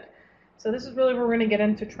well we did. So this is really where we're going to get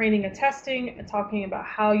into training and testing and talking about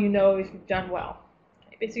how you know if you've done well.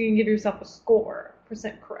 Okay, basically, you can give yourself a score,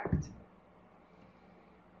 % correct.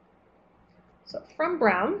 So from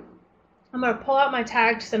Brown, I'm going to pull out my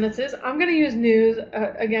tagged sentences. I'm going to use news,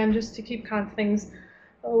 again, just to keep kind of things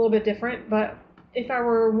a little bit different. But if I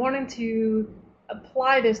were wanting to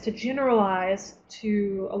apply this to generalize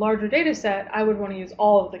to a larger data set, I would want to use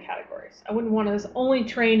all of the categories. I wouldn't want to only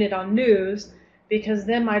train it on news, because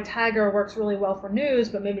then my tagger works really well for news,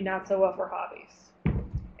 but maybe not so well for hobbies.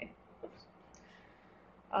 Okay.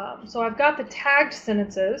 So I've got the tagged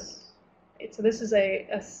sentences. Okay, so this is a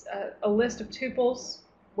list of tuples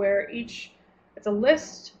where it's a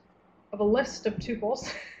list of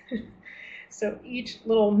tuples. So each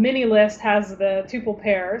little mini list has the tuple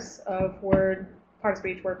pairs of word, part of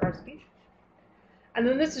speech, word, part of speech. And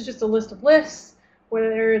then this is just a list of lists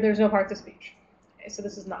where there's no parts of speech. Okay, so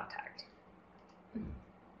this is not tagged.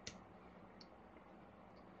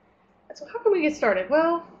 So how can we get started?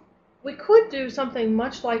 Well, we could do something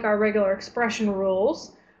much like our regular expression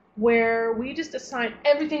rules, where we just assign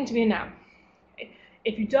everything to be a noun. Okay?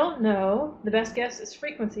 If you don't know, the best guess is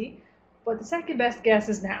frequency, but the second best guess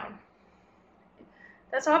is noun.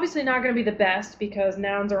 That's obviously not going to be the best because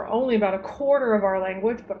nouns are only about a quarter of our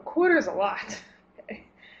language, but a quarter is a lot. Okay?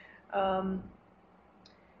 And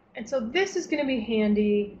so this is going to be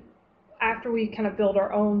handy after we kind of build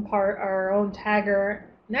our own tagger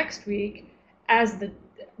next week as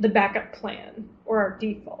the backup plan or our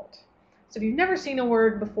default. So if you've never seen a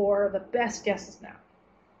word before, the best guess is now.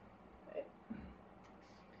 Okay.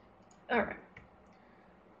 All right.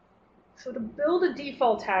 So to build a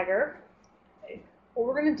default tagger, okay, what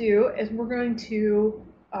we're going to do is we're going to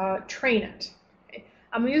train it. Okay.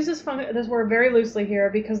 I'm going to use this word very loosely here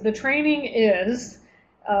because the training is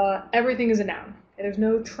everything is a noun. Okay. There's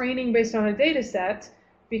no training based on a data set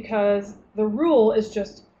because the rule is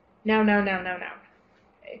just noun, noun, noun, noun, noun.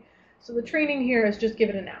 Okay. So the training here is just give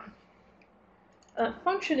it a noun.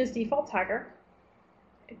 Function is default tagger.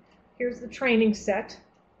 Okay. Here's the training set.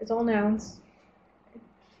 It's all nouns. Okay.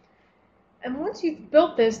 And once you've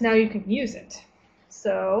built this, now you can use it.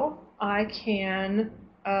 So I can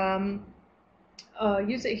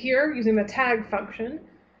use it here using the tag function.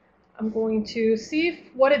 I'm going to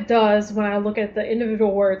see what it does when I look at the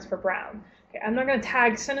individual words for Brown. Okay, I'm not going to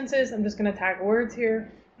tag sentences, I'm just going to tag words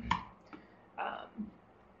here.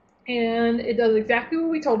 And it does exactly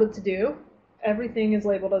what we told it to do. Everything is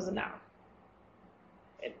labeled as a noun.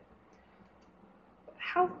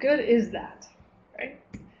 How good is that? Right?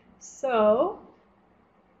 So,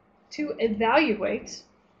 to evaluate,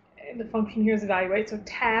 the function here is evaluate, so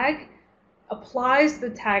tag applies the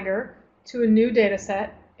tagger to a new data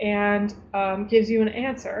set and gives you an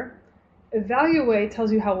answer. Evaluate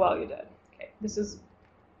tells you how well you did. Okay, this is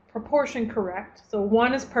proportion correct. So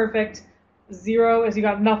 1 is perfect, 0 is you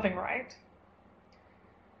got nothing right.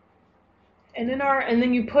 And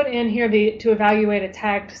then you put in here to evaluate a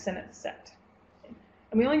tagged sentence set.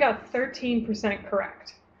 And we only got 13%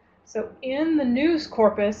 correct. So in the news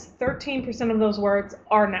corpus, 13% of those words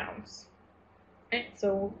are nouns. Okay,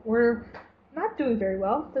 so we're not doing very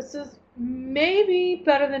well. This is maybe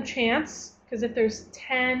better than chance, because if there's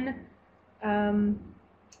 10, I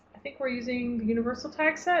think we're using the universal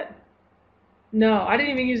tag set. No, I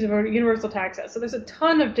didn't even use the universal tag set. So there's a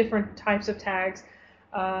ton of different types of tags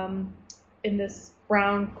in this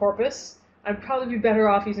brown corpus. I'd probably be better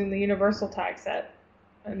off using the universal tag set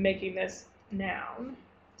and making this noun.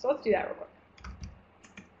 So let's do that real quick.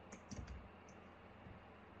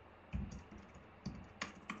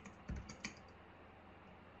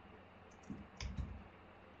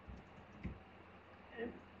 Okay.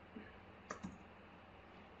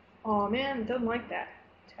 Oh man, it doesn't like that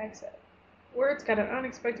tag set. Words got an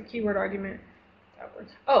unexpected keyword argument.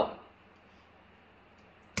 Oh,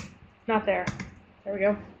 not there. There we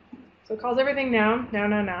go. So it calls everything noun, noun,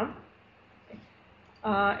 noun, noun.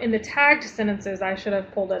 In the tagged sentences, I should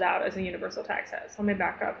have pulled it out as a universal tag set. So let me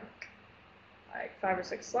back up like 5 or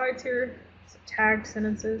 6 slides here. So tagged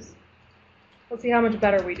sentences. Let's see how much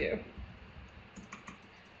better we do.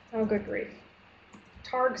 Oh, good grief.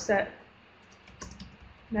 Targ set.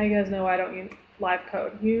 Now you guys know I don't use live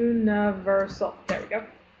code. Universal. There we go.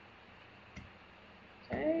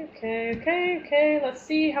 Okay. Let's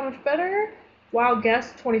see how much better. Wild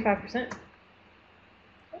guess, 25%.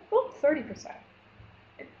 Oh, 30%.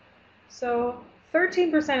 So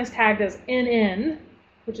 13% is tagged as NN,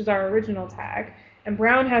 which is our original tag, and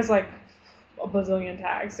Brown has like a bazillion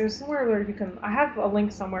tags. There's somewhere where you can, I have a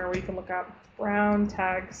link somewhere where you can look up Brown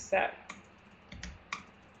tag set.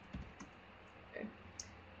 Okay.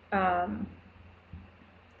 I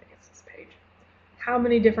think it's this page. How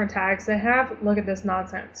many different tags they have? Look at this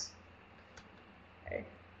nonsense. Okay.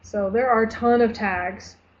 So there are a ton of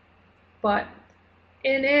tags, but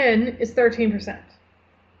NN is 13%.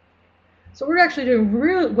 So we're actually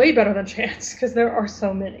doing way better than chance because there are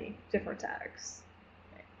so many different tags.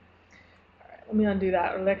 Okay. All right, let me undo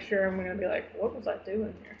that. Next year I'm going to be like, what was I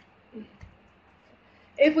doing here?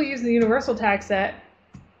 If we use the universal tag set,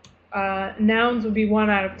 nouns would be 1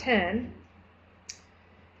 out of 10.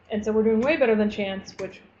 And so we're doing way better than chance,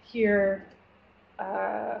 which here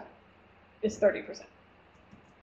is 30%.